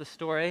Bible is the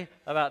story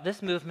about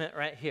this movement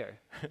right here.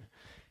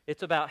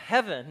 It's about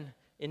heaven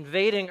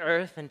invading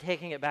earth and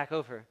taking it back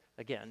over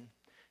again,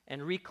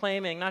 and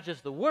reclaiming not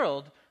just the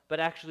world,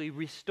 but actually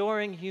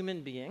restoring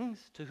human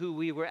beings to who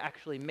we were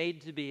actually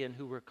made to be and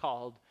who we're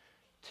called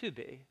to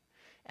be.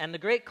 And the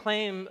great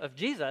claim of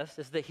Jesus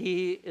is that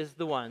He is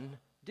the one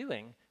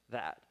doing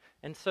that.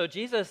 And so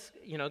Jesus,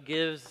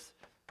 gives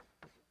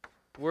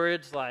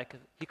words like,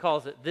 He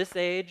calls it this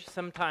age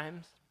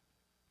sometimes,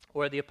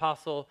 or the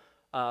Apostle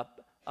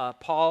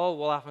Paul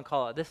will often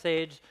call it this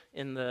age.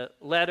 In the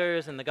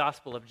letters in the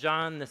Gospel of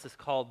John, this is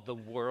called the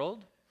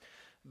world.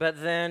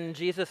 But then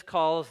Jesus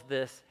calls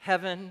this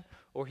heaven,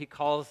 or He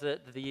calls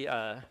it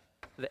the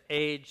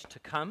age to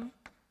come.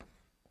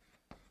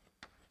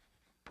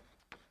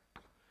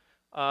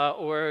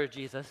 Or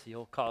Jesus,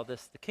 you'll call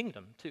this the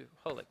kingdom too.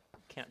 Holy,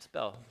 can't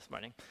spell this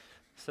morning.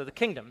 So the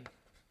kingdom.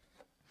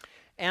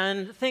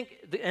 And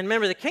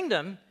remember, the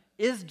kingdom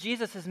is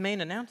Jesus'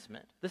 main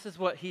announcement. This is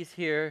what He's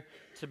here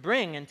to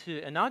bring and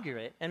to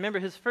inaugurate. And remember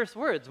His first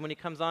words when He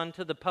comes on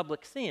to the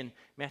public scene.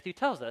 Matthew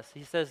tells us,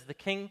 he says,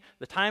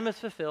 the time is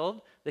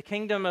fulfilled, the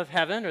kingdom of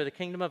heaven or the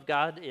kingdom of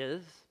God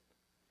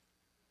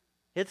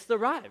it's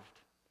arrived.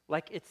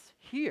 Like it's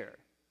here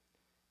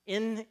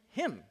in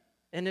Him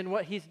and in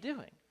what He's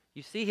doing.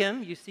 You see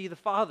Him, you see the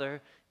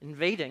Father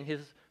invading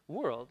His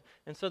world.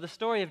 And so the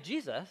story of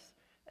Jesus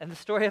and the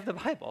story of the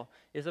Bible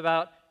is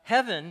about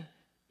heaven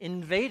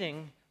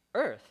invading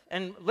earth.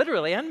 And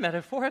literally and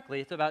metaphorically,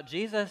 it's about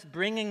Jesus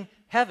bringing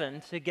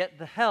heaven to get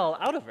the hell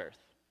out of earth.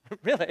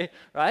 Really,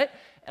 right?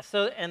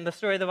 And the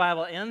story of the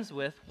Bible ends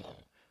with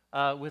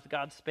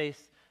God's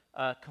space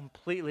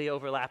completely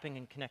overlapping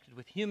and connected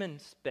with human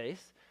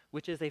space,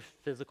 which is a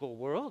physical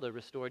world, a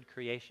restored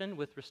creation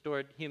with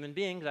restored human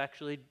beings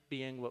actually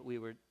being what we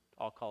were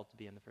all called to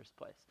be in the first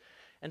place.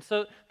 And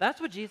so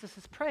that's what Jesus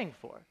is praying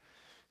for.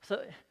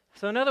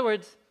 So in other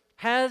words,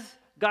 has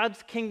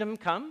God's kingdom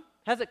come?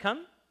 Has it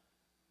come?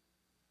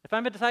 If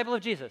I'm a disciple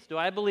of Jesus, do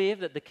I believe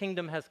that the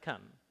kingdom has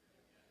come?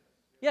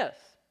 Yes.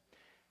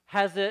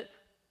 Has it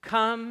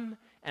come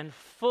and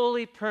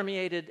fully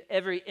permeated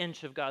every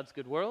inch of God's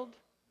good world?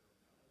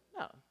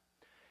 No.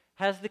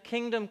 Has the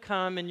kingdom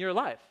come in your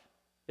life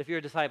if you're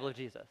a disciple of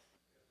Jesus?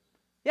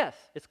 Yes.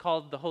 It's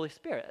called the Holy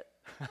Spirit.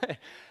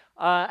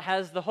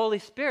 Has the Holy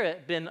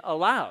Spirit been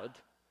allowed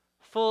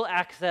full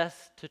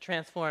access to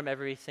transform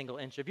every single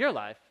inch of your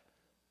life?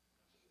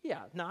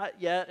 Yeah,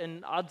 not yet,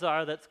 and odds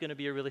are that's going to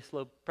be a really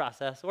slow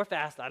process, or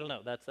fast, I don't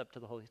know. That's up to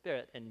the Holy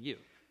Spirit and you,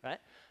 right?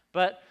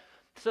 But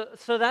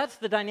so that's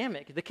the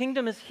dynamic. The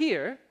kingdom is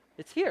here.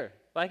 It's here.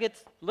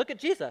 Look at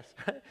Jesus,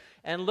 right?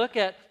 And look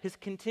at his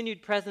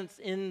continued presence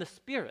in the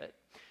Spirit.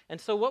 And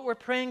so what we're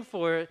praying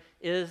for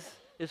is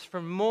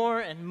for more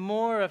and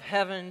more of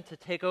heaven to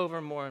take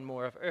over more and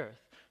more of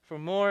earth, for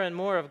more and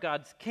more of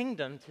God's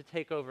kingdom to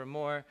take over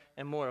more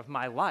and more of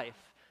my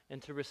life,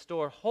 and to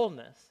restore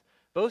wholeness,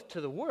 both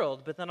to the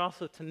world, but then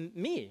also to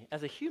me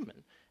as a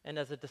human and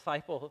as a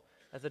disciple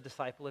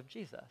of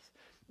Jesus.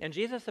 And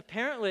Jesus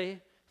apparently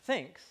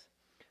thinks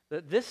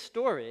that this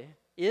story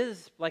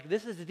is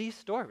the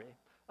story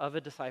of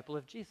a disciple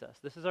of Jesus.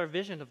 This is our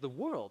vision of the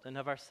world and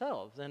of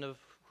ourselves and of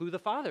who the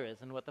Father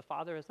is and what the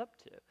Father is up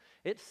to.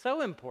 It's so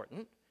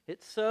important.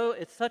 It's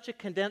such a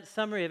condensed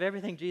summary of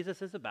everything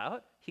Jesus is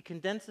about. He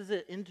condenses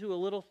it into a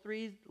little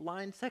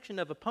 3-line section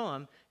of a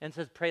poem and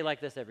says, pray like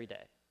this every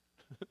day.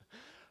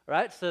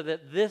 Right? So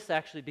that this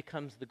actually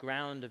becomes the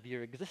ground of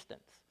your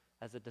existence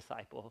as a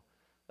disciple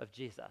of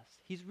Jesus.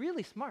 He's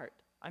really smart.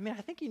 I mean,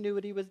 I think he knew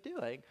what he was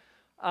doing.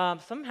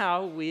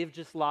 Somehow we've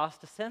just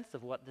lost a sense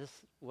of what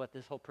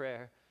this whole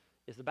prayer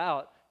is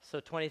about. So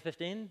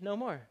 2015, no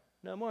more.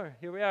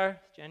 Here we are,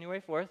 it's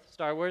January 4th,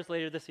 Star Wars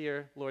later this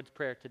year, Lord's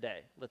Prayer today.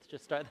 Let's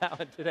just start that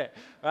one today,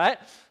 right?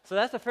 So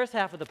that's the first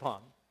half of the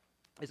poem,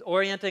 is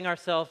orienting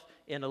ourselves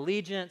in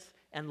allegiance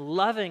and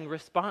loving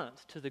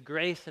response to the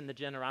grace and the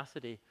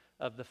generosity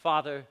of the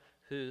Father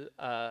who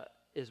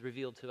is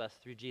revealed to us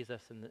through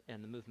Jesus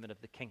and the movement of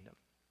the kingdom.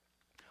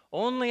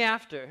 Only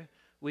after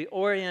we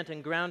orient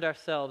and ground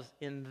ourselves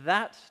in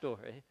that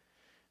story,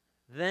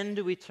 then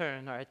do we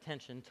turn our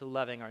attention to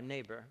loving our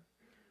neighbor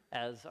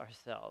as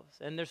ourselves.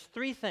 And there's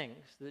 3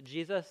 things that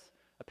Jesus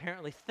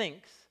apparently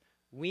thinks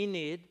we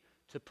need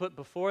to put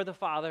before the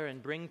Father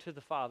and bring to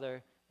the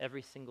Father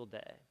every single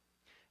day.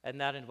 And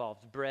that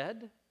involves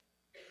bread,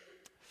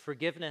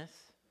 forgiveness,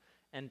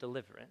 and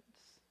deliverance.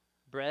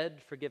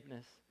 Bread,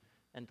 forgiveness,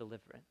 and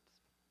deliverance.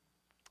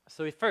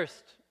 So he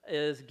first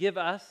is give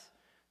us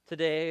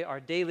today our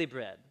daily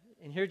bread.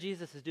 And here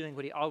Jesus is doing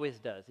what he always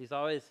does. He's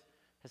always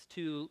has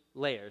 2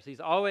 layers. He's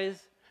always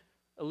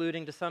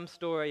alluding to some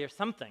story or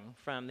something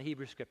from the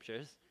Hebrew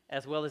Scriptures,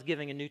 as well as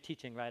giving a new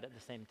teaching right at the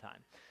same time.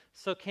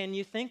 So can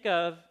you think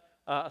of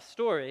a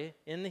story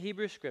in the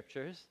Hebrew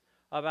Scriptures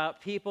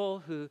about people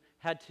who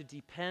had to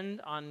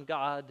depend on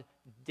God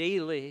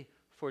daily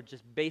for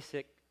just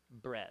basic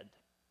bread?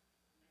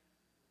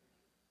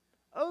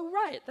 Oh,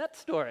 right, that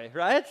story,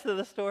 right? So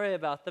the story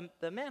about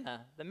the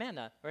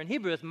manna, or in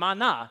Hebrew it's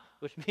manna,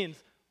 which means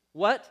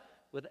what?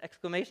 With an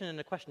exclamation and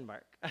a question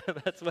mark.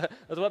 That's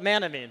what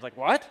manna means. Like,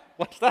 what?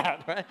 What's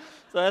that, right?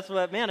 So that's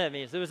what manna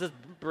means. It was this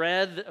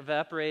bread,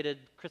 evaporated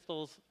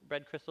crystals,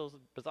 bread crystals,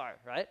 bizarre,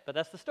 right? But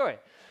that's the story.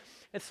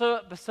 And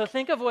so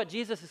think of what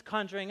Jesus is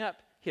conjuring up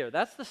here.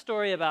 That's the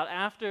story about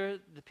after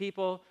the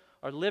people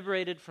are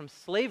liberated from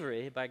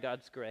slavery by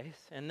God's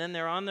grace, and then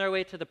they're on their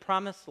way to the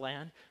promised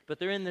land, but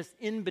they're in this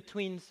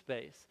in-between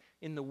space,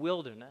 in the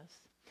wilderness.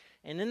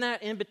 And in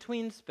that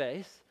in-between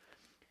space,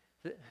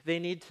 they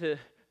need to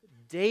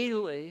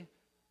daily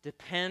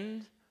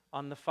depend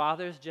on the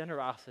Father's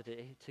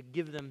generosity to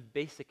give them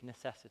basic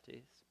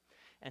necessities,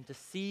 and to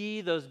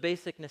see those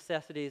basic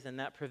necessities and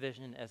that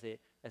provision as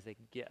a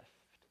gift.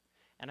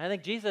 And I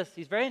think Jesus,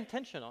 he's very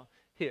intentional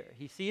here.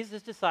 He sees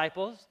his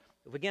disciples.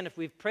 Again, if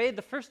we've prayed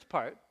the first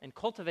part and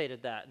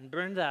cultivated that and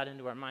burned that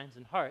into our minds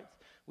and hearts,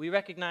 we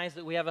recognize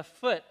that we have a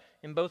foot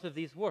in both of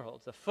these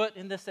worlds, a foot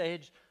in this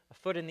age, a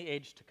foot in the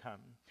age to come.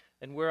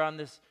 And we're on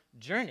this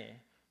journey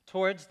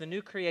towards the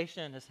new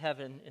creation as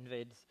heaven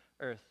invades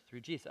earth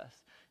through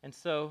Jesus. And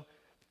so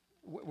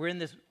we're in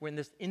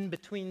this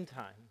in-between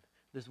time,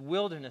 this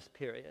wilderness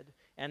period,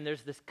 and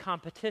there's this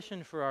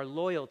competition for our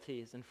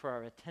loyalties and for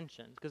our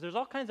attention, because there's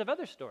all kinds of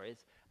other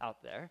stories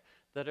out there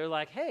that are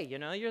like, hey,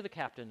 you're the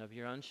captain of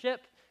your own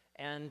ship,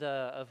 and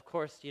of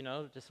course,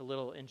 just a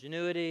little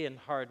ingenuity and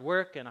hard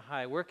work and a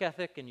high work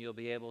ethic, and you'll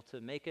be able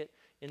to make it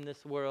in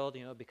this world,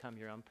 become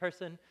your own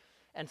person.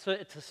 And so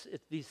it's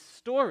these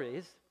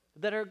stories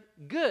that are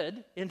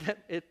good in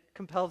that it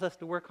compels us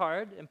to work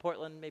hard. In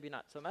Portland, maybe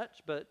not so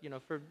much, but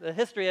for the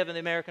history of an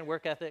American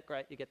work ethic,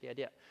 right, you get the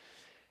idea.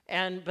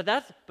 But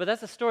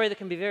that's a story that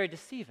can be very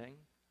deceiving,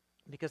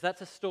 because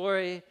that's a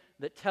story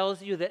that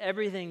tells you that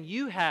everything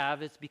you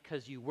have is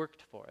because you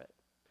worked for it.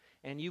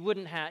 And you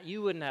wouldn't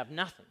have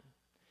nothing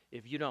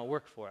if you don't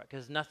work for it,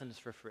 because nothing's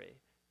for free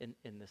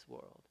in this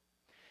world.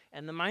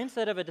 And the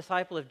mindset of a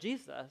disciple of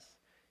Jesus,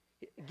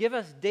 give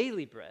us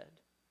daily bread.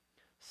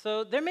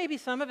 So there may be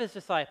some of his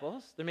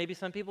disciples, there may be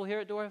some people here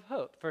at Door of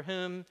Hope for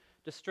whom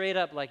just straight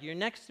up like your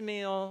next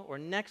meal or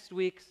next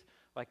week's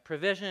like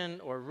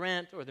provision or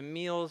rent or the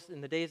meals in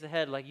the days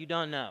ahead, like you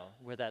don't know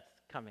where that's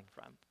coming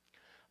from.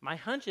 My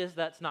hunch is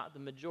that's not the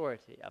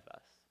majority of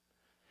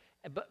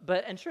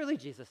us. And surely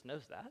Jesus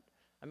knows that.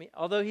 I mean,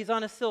 although he's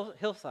on a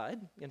hillside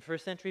in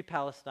first century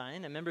Palestine,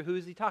 and remember, who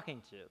is he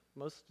talking to?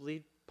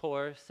 Mostly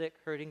poor, sick,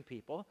 hurting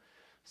people.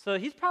 So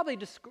he's probably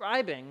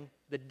describing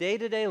the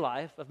day-to-day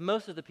life of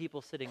most of the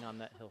people sitting on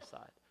that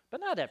hillside, but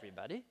not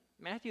everybody.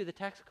 Matthew, the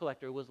tax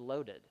collector, was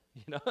loaded,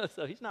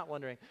 so he's not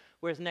wondering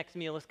where his next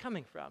meal is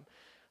coming from.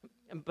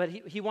 But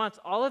he wants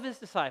all of his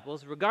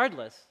disciples,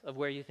 regardless of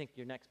where you think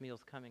your next meal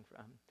is coming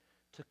from,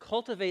 to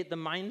cultivate the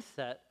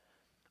mindset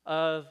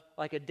of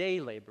like a day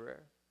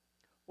laborer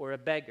or a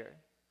beggar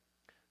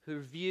who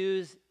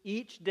views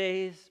each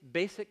day's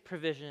basic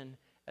provision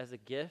as a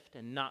gift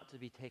and not to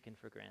be taken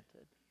for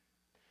granted.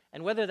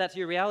 And whether that's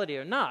your reality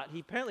or not, he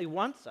apparently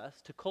wants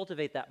us to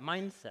cultivate that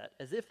mindset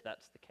as if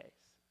that's the case.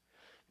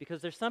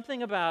 Because there's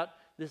something about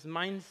this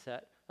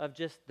mindset of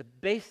just the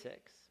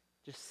basics,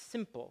 just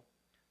simple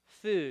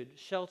food,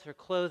 shelter,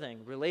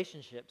 clothing,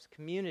 relationships,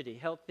 community,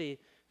 healthy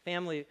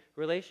family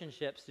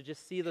relationships, to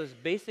just see those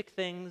basic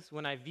things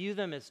when I view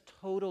them as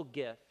total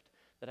gift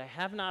that I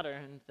have not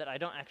earned, that I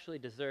don't actually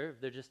deserve.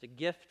 They're just a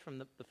gift from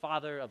the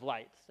Father of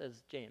lights,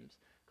 as James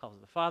calls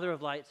it, the Father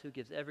of lights who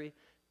gives every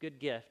good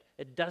gift.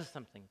 It does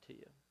something to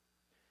you.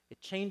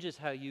 It changes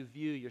how you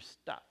view your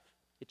stuff.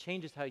 It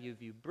changes how you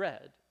view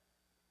bread,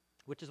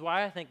 which is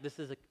why I think this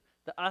is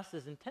the us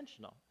is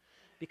intentional.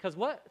 Because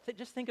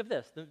just think of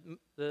this.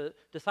 The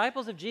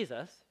disciples of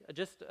Jesus,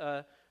 just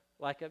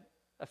like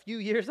a few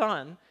years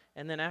on,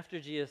 and then after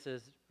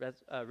Jesus'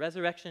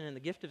 resurrection and the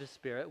gift of his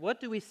Spirit,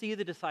 what do we see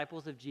the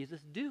disciples of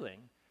Jesus doing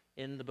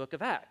in the book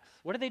of Acts?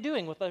 What are they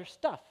doing with their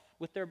stuff,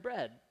 with their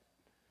bread?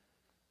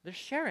 They're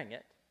sharing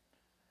it.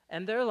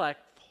 And they're like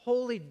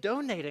wholly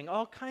donating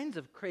all kinds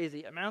of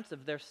crazy amounts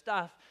of their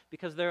stuff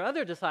because there are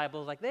other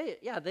disciples, like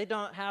they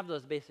don't have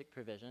those basic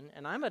provision,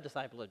 and I'm a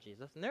disciple of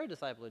Jesus, and they're a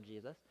disciple of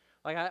Jesus.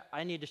 Like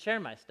I need to share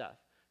my stuff,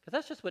 because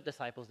that's just what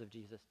disciples of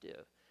Jesus do.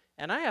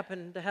 And I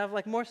happen to have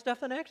like more stuff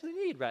than I actually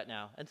need right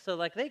now. And so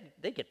like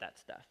they get that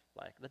stuff.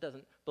 Like that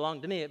doesn't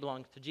belong to me, it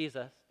belongs to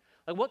Jesus.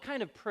 Like what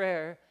kind of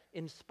prayer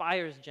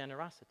inspires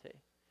generosity?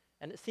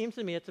 And it seems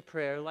to me it's a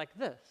prayer like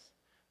this,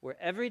 where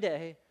every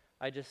day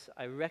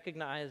I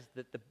recognize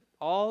that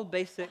all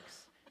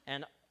basics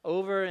and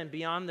over and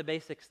beyond the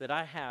basics that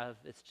I have,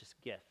 it's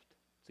just gift.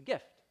 It's a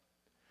gift.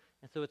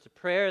 And so it's a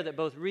prayer that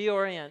both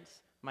reorients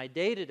my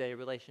day-to-day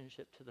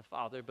relationship to the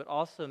Father, but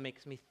also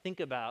makes me think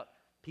about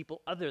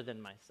people other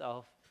than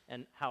myself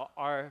and how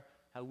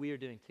we are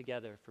doing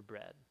together for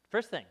bread.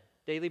 First thing,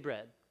 daily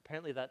bread.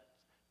 Apparently that's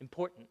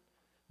important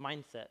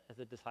mindset as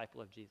a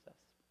disciple of Jesus.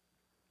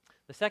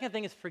 The second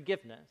thing is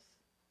forgiveness.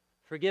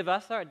 Forgive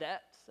us our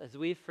debts as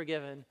we've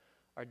forgiven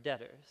our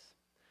debtors.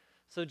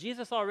 So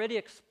Jesus already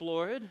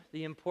explored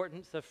the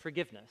importance of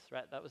forgiveness,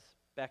 right? That was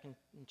back in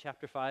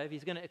chapter 5.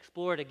 He's going to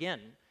explore it again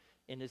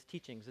in his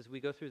teachings as we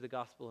go through the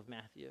Gospel of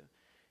Matthew.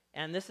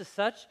 And this is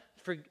such,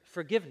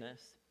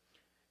 forgiveness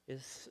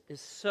is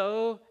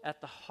so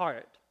at the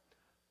heart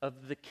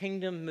of the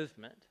kingdom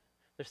movement.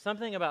 There's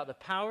something about the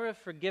power of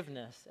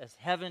forgiveness as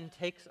heaven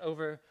takes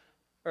over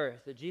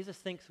earth that Jesus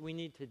thinks we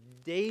need to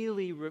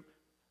daily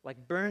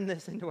burn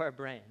this into our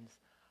brains.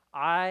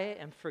 I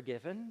am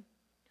forgiven.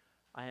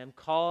 I am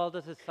called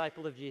as a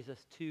disciple of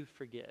Jesus to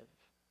forgive.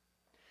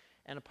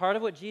 And a part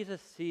of what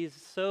Jesus sees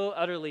so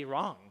utterly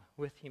wrong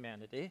with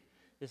humanity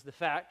is the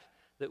fact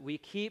that we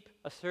keep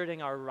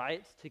asserting our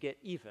rights to get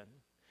even.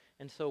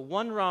 And so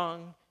one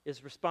wrong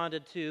is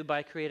responded to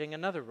by creating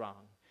another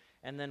wrong.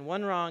 And then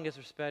one wrong is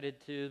responded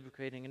to by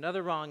creating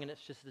another wrong, and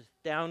it's just this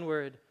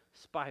downward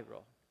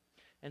spiral.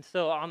 And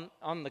so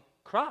on the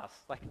cross,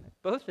 like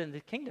both in the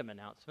kingdom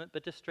announcement,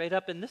 but just straight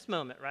up in this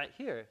moment right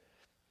here,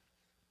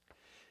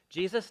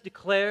 Jesus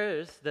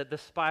declares that the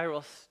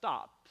spiral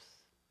stops.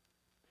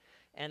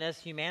 And as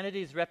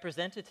humanity's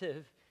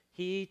representative,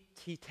 he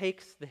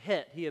takes the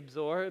hit. He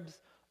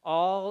absorbs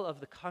all of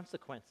the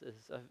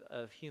consequences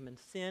of human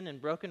sin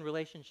and broken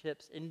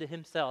relationships into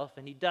himself,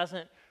 and he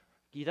doesn't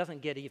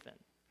get even.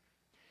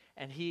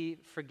 And he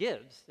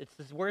forgives. It's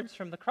his words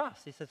from the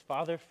cross. He says,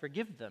 Father,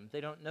 forgive them.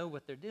 They don't know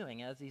what they're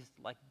doing, as he's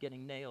like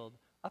getting nailed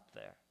up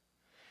there.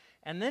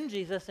 And then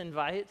Jesus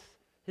invites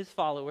his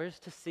followers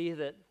to see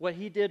that what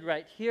he did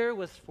right here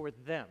was for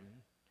them,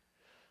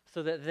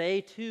 so that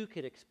they too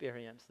could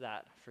experience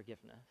that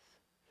forgiveness.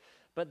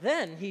 But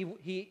then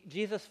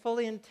Jesus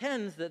fully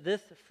intends that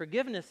this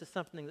forgiveness is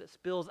something that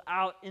spills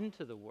out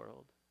into the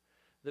world,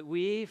 that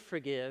we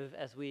forgive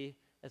as we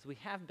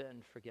have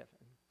been forgiven.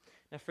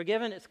 Now,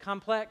 forgiven, it's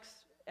complex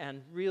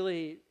and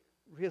really,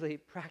 really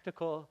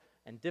practical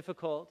and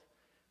difficult.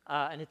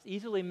 and it's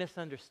easily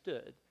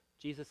misunderstood,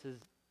 Jesus'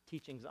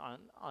 teachings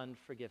on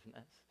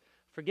forgiveness.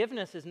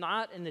 Forgiveness is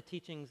not in the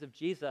teachings of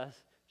Jesus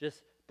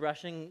just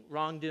brushing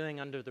wrongdoing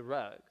under the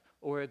rug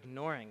or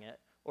ignoring it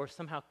or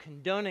somehow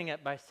condoning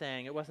it by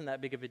saying, it wasn't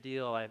that big of a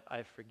deal,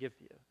 I forgive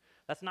you.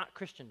 That's not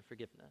Christian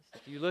forgiveness.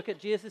 If you look at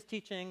Jesus'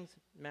 teachings,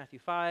 Matthew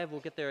 5,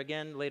 we'll get there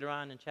again later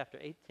on in chapter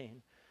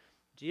 18,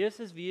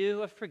 Jesus'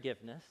 view of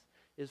forgiveness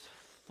is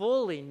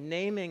fully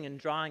naming and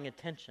drawing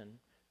attention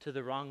to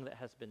the wrong that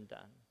has been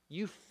done.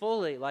 You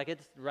fully, like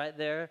it's right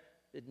there,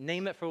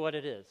 name it for what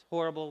it is.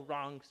 Horrible,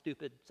 wrong,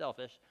 stupid,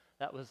 selfish.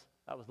 That was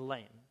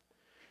lame.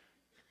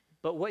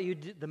 But what you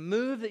do, the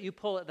move that you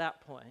pull at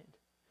that point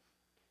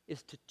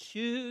is to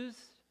choose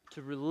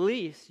to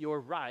release your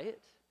right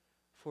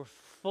for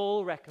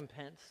full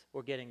recompense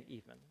or getting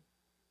even.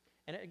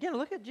 And again,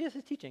 look at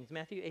Jesus' teachings,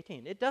 Matthew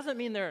 18. It doesn't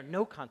mean there are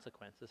no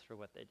consequences for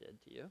what they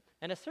did to you.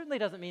 And it certainly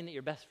doesn't mean that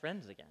you're best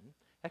friends again.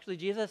 Actually,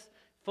 Jesus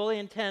fully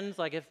intends,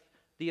 like if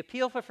the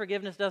appeal for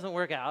forgiveness doesn't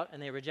work out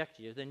and they reject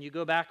you, then you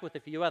go back with a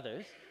few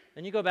others,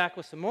 then you go back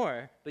with some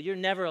more, but you're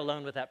never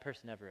alone with that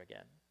person ever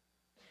again.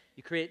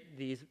 You create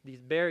these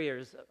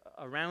barriers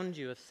around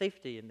you of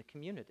safety in the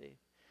community.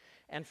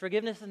 And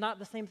forgiveness is not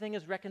the same thing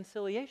as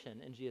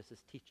reconciliation in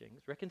Jesus'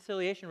 teachings.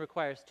 Reconciliation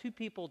requires two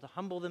people to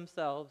humble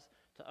themselves,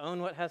 to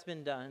own what has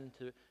been done,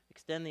 to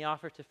extend the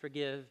offer to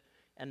forgive,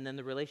 and then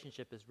the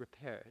relationship is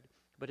repaired.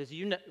 But as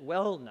you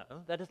well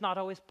know, that is not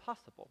always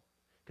possible,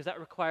 because that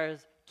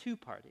requires two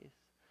parties.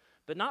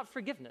 But not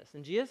forgiveness.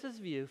 In Jesus'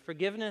 view,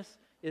 forgiveness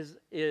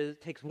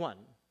takes one,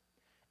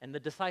 and the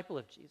disciple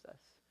of Jesus,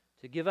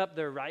 to give up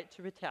their right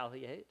to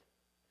retaliate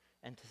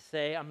and to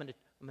say, I'm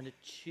going to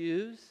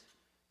choose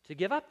to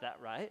give up that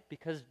right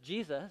because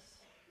Jesus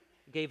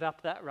gave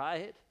up that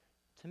right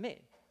to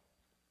me.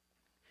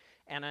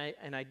 And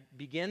I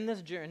begin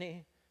this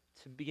journey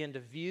to begin to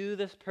view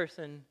this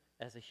person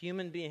as a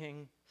human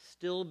being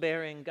still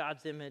bearing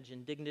God's image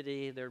and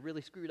dignity. They're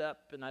really screwed up,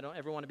 and I don't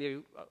ever want to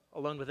be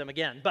alone with them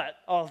again. But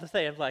all the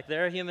same, like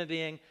they're a human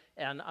being,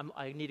 and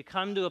I need to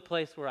come to a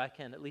place where I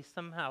can at least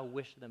somehow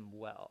wish them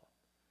well.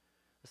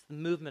 It's the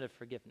movement of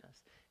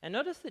forgiveness. And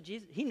notice that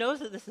Jesus, he knows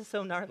that this is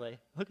so gnarly.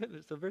 Look at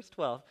this, so verse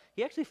 12.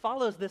 He actually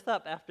follows this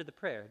up after the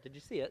prayer. Did you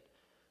see it?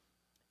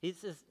 He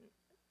says,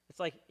 it's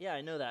like, yeah,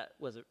 I know that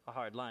was a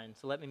hard line,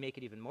 so let me make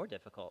it even more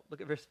difficult. Look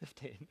at verse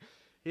 15.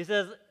 He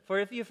says, for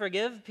if you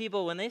forgive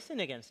people when they sin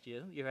against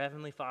you, your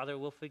heavenly Father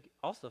will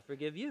also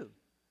forgive you.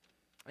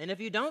 And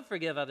if you don't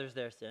forgive others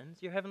their sins,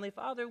 your heavenly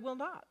Father will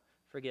not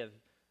forgive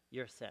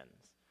your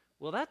sins.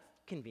 Well, that's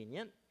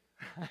convenient.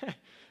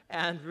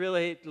 And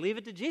really leave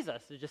it to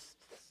Jesus to just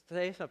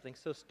say something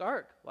so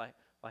stark like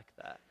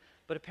that.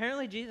 But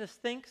apparently Jesus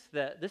thinks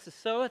that this is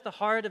so at the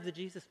heart of the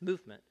Jesus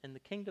movement and the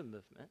kingdom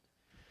movement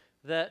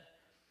that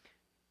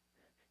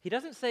he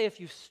doesn't say if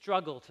you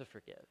struggle to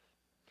forgive.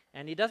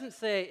 And he doesn't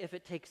say if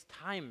it takes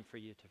time for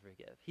you to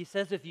forgive. He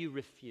says if you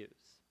refuse.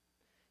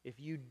 If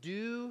you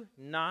do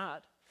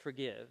not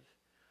forgive,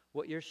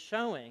 what you're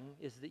showing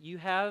is that you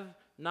have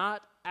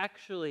not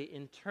actually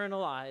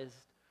internalized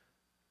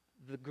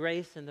the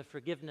grace and the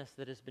forgiveness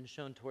that has been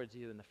shown towards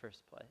you in the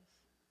first place.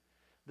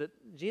 That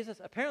Jesus,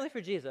 apparently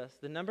for Jesus,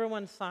 the number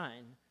one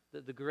sign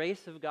that the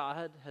grace of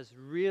God has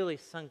really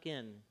sunk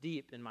in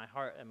deep in my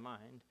heart and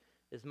mind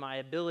is my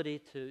ability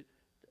to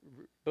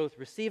both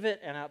receive it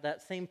and out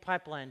that same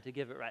pipeline to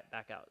give it right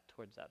back out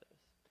towards others.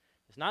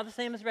 It's not the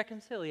same as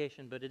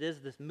reconciliation, but it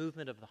is this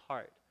movement of the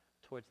heart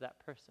towards that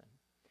person.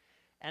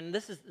 And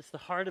it's the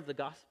heart of the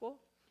gospel.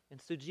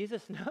 And so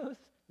Jesus knows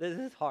that this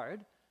is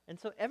hard. And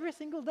so every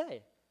single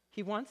day,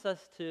 he wants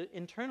us to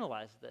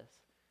internalize this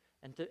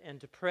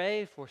and to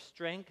pray for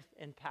strength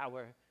and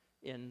power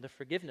in the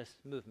forgiveness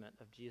movement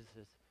of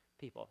Jesus'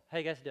 people. How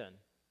you guys doing?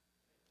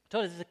 I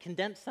told you this is a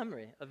condensed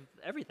summary of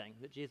everything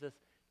that Jesus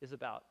is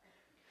about.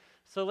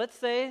 So let's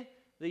say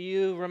that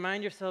you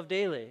remind yourself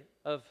daily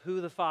of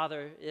who the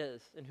Father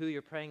is and who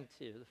you're praying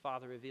to, the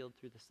Father revealed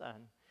through the Son.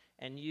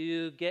 And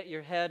you get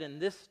your head in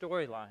this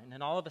storyline,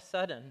 and all of a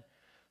sudden,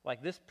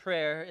 like this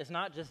prayer is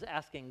not just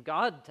asking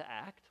God to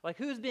act. Like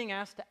who's being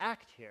asked to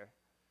act here?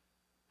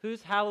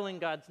 Who's hallowing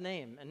God's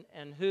name?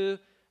 And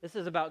this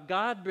is about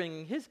God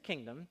bringing his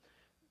kingdom,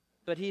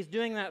 but he's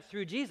doing that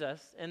through Jesus.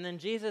 And then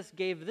Jesus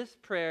gave this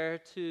prayer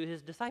to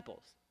his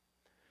disciples.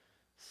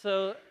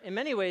 So in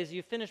many ways,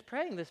 you finish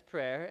praying this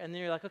prayer, and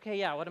then you're like, okay,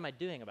 yeah, what am I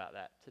doing about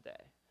that today?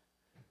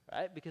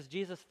 Right? Because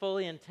Jesus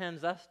fully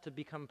intends us to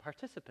become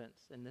participants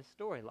in this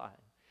storyline.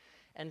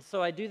 And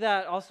so I do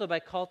that also by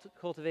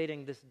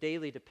cultivating this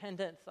daily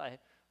dependence.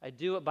 I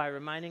do it by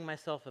reminding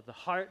myself of the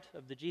heart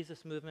of the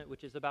Jesus movement,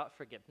 which is about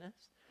forgiveness.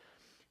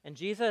 And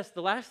Jesus,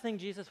 the last thing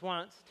Jesus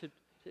wants to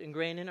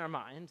ingrain in our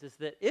minds is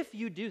that if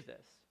you do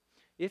this,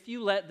 if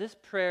you let this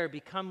prayer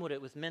become what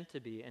it was meant to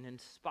be and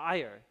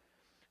inspire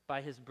by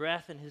his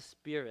breath and his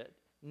spirit,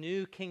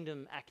 new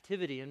kingdom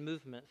activity and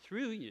movement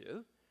through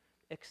you,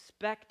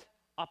 expect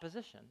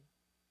opposition.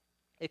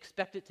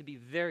 Expect it to be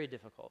very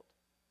difficult.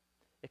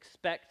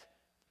 Expect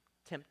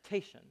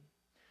temptation.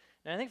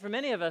 And I think for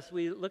many of us,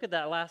 we look at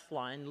that last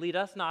line, lead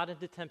us not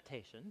into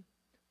temptation.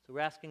 So we're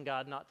asking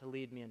God not to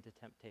lead me into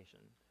temptation.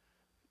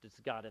 Is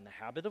God in the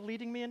habit of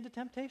leading me into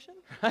temptation?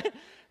 Right?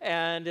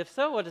 And if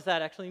so, what does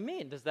that actually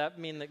mean? Does that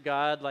mean that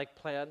God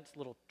plants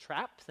little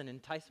traps and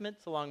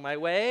enticements along my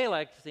way,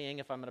 like seeing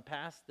if I'm going to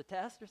pass the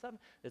test or something?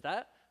 Is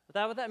that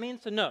what that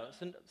means? So no.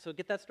 So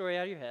get that story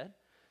out of your head.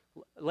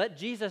 Let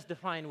Jesus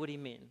define what he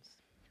means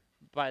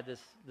by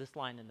this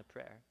line in the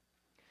prayer.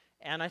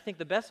 And I think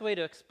the best way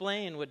to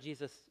explain what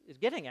Jesus is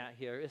getting at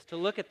here is to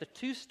look at the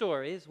two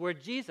stories where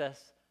Jesus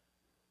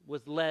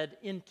was led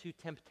into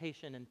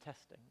temptation and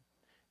testing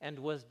and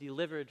was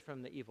delivered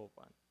from the evil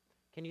one.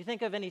 Can you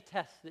think of any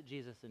tests that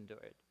Jesus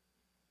endured?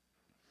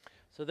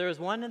 So there was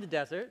one in the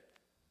desert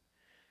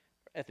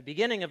at the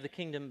beginning of the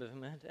kingdom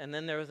movement, and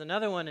then there was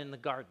another one in the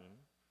garden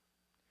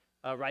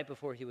right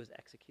before he was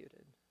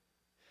executed.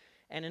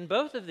 And in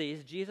both of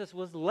these, Jesus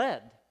was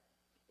led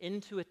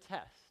into a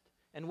test.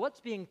 And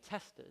what's being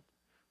tested?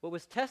 What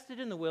was tested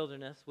in the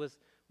wilderness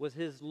was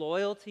his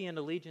loyalty and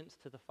allegiance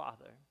to the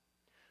Father.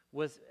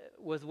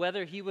 Was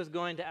whether he was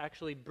going to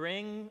actually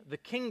bring the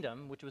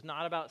kingdom, which was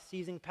not about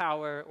seizing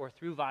power or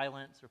through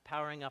violence or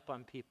powering up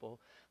on people,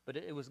 but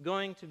it was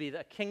going to be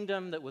a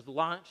kingdom that was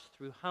launched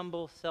through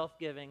humble,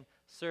 self-giving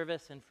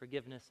service and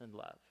forgiveness and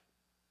love.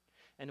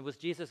 And was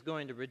Jesus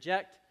going to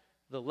reject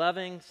the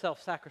loving,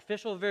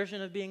 self-sacrificial version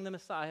of being the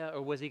Messiah,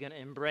 or was he going to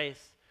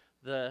embrace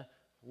the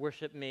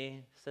worship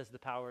me, says the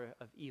power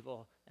of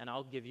evil, and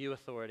I'll give you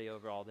authority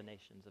over all the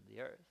nations of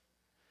the earth?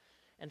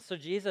 And so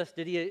Jesus,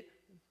 did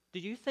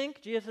you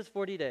think Jesus'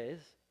 40 days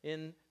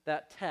in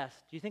that test,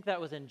 do you think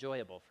that was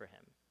enjoyable for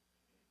him?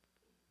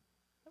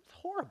 That was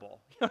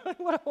horrible.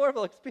 What a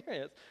horrible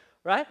experience,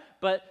 right?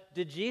 But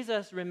did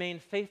Jesus remain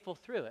faithful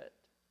through it?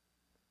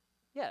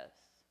 Yes.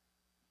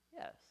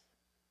 Yes.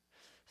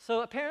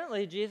 So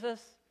apparently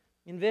Jesus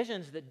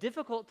envisions that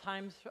difficult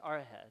times are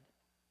ahead,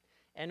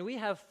 and we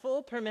have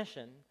full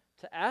permission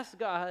to ask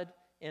God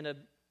in an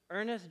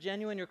earnest,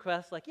 genuine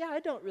request like, yeah, I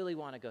don't really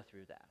want to go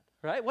through that,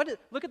 right?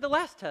 Look at the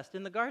last test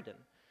in the garden.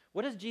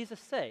 What does Jesus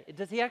say?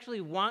 Does he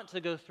actually want to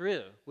go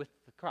through with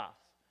the cross?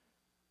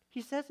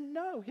 He says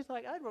no. He's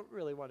like, I don't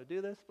really want to do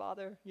this,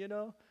 Father,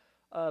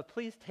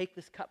 please take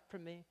this cup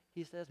from me,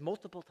 he says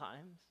multiple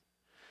times.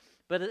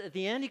 But at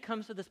the end, he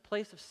comes to this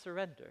place of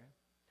surrender.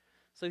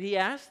 So he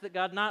asks that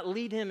God not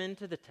lead him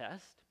into the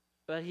test,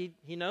 but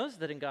he knows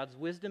that in God's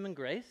wisdom and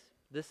grace,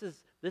 this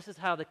is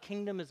how the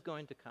kingdom is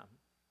going to come.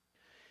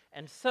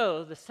 And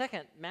so the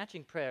second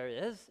matching prayer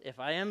is, if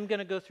I am going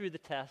to go through the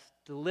test,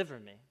 deliver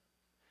me.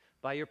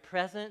 By your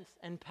presence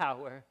and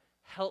power,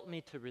 help me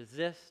to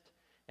resist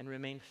and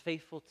remain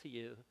faithful to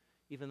you,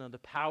 even though the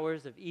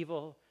powers of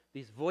evil,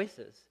 these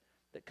voices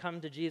that come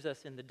to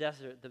Jesus in the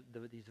desert,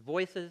 these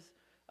voices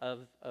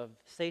of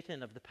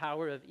Satan, of the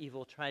power of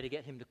evil, try to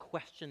get him to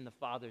question the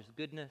Father's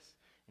goodness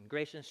and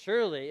graciousness.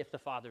 Surely, if the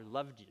Father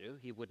loved you,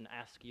 he wouldn't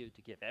ask you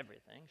to give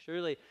everything.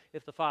 Surely,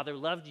 if the Father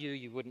loved you,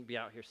 you wouldn't be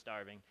out here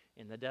starving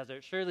in the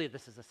desert. Surely,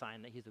 this is a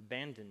sign that he's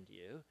abandoned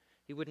you.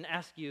 He wouldn't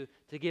ask you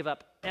to give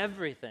up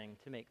everything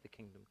to make the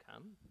kingdom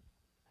come.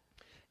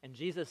 And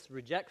Jesus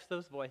rejects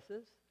those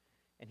voices,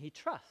 and he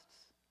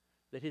trusts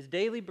that his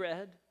daily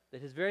bread,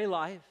 that his very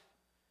life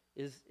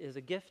is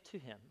a gift to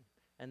him,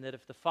 and that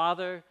if the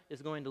Father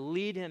is going to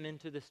lead him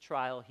into this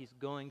trial, he's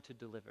going to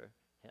deliver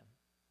him.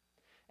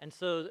 And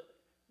so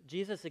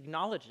Jesus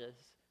acknowledges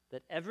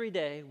that every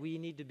day we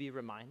need to be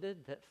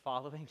reminded that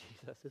following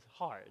Jesus is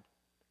hard,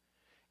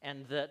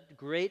 and that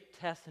great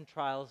tests and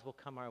trials will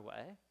come our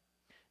way,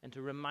 and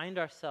to remind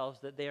ourselves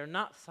that they are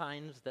not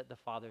signs that the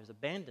Father has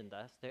abandoned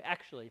us. They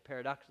actually,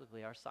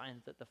 paradoxically, are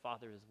signs that the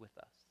Father is with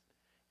us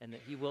and that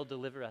he will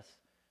deliver us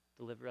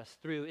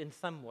through in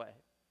some way.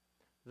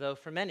 Though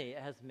for many, it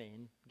has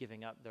meant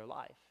giving up their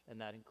life, and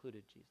that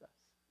included Jesus.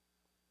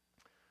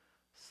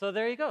 So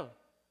there you go.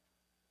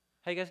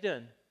 How you guys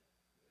doing?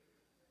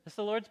 It's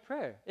the Lord's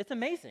Prayer. It's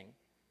amazing.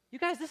 You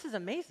guys, this is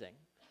amazing.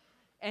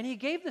 And he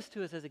gave this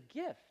to us as a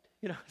gift,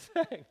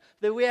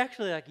 that we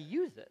actually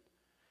use it.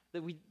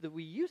 That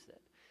we use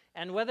it.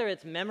 And whether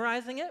it's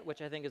memorizing it,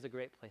 which I think is a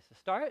great place to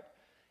start,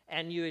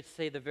 and you would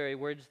say the very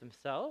words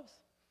themselves.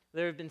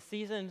 There have been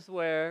seasons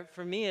where,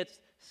 for me, it's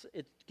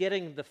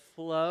getting the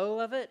flow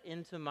of it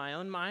into my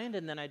own mind,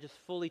 and then I just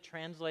fully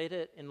translate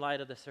it in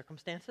light of the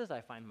circumstances I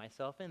find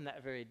myself in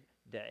that very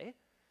day.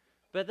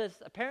 But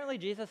apparently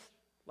Jesus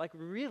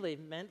really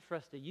meant for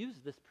us to use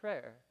this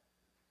prayer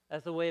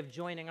as a way of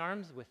joining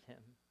arms with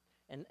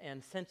him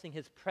and sensing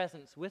his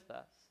presence with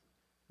us.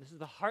 This is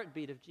the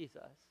heartbeat of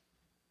Jesus.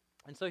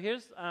 And so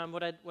here's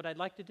what I'd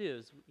like to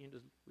do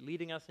is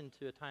leading us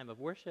into a time of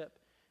worship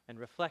and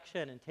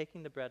reflection and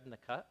taking the bread and the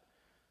cup.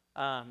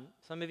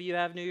 Some of you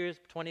have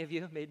 20 of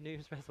you have made New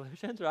Year's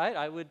resolutions, right?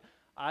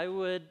 I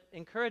would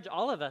encourage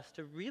all of us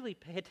to really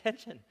pay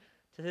attention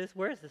to his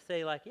words, to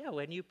say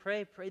when you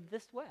pray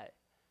this way.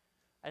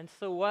 And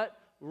so what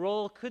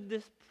role could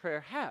this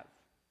prayer have?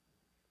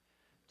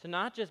 To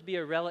not just be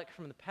a relic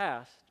from the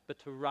past, but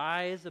to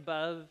rise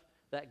above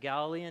that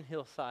Galilean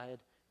hillside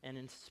and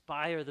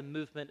inspire the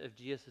movement of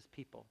Jesus'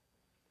 people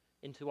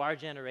into our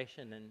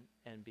generation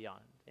and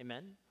beyond.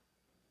 Amen?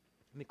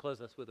 Let me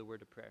close us with a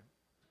word of prayer.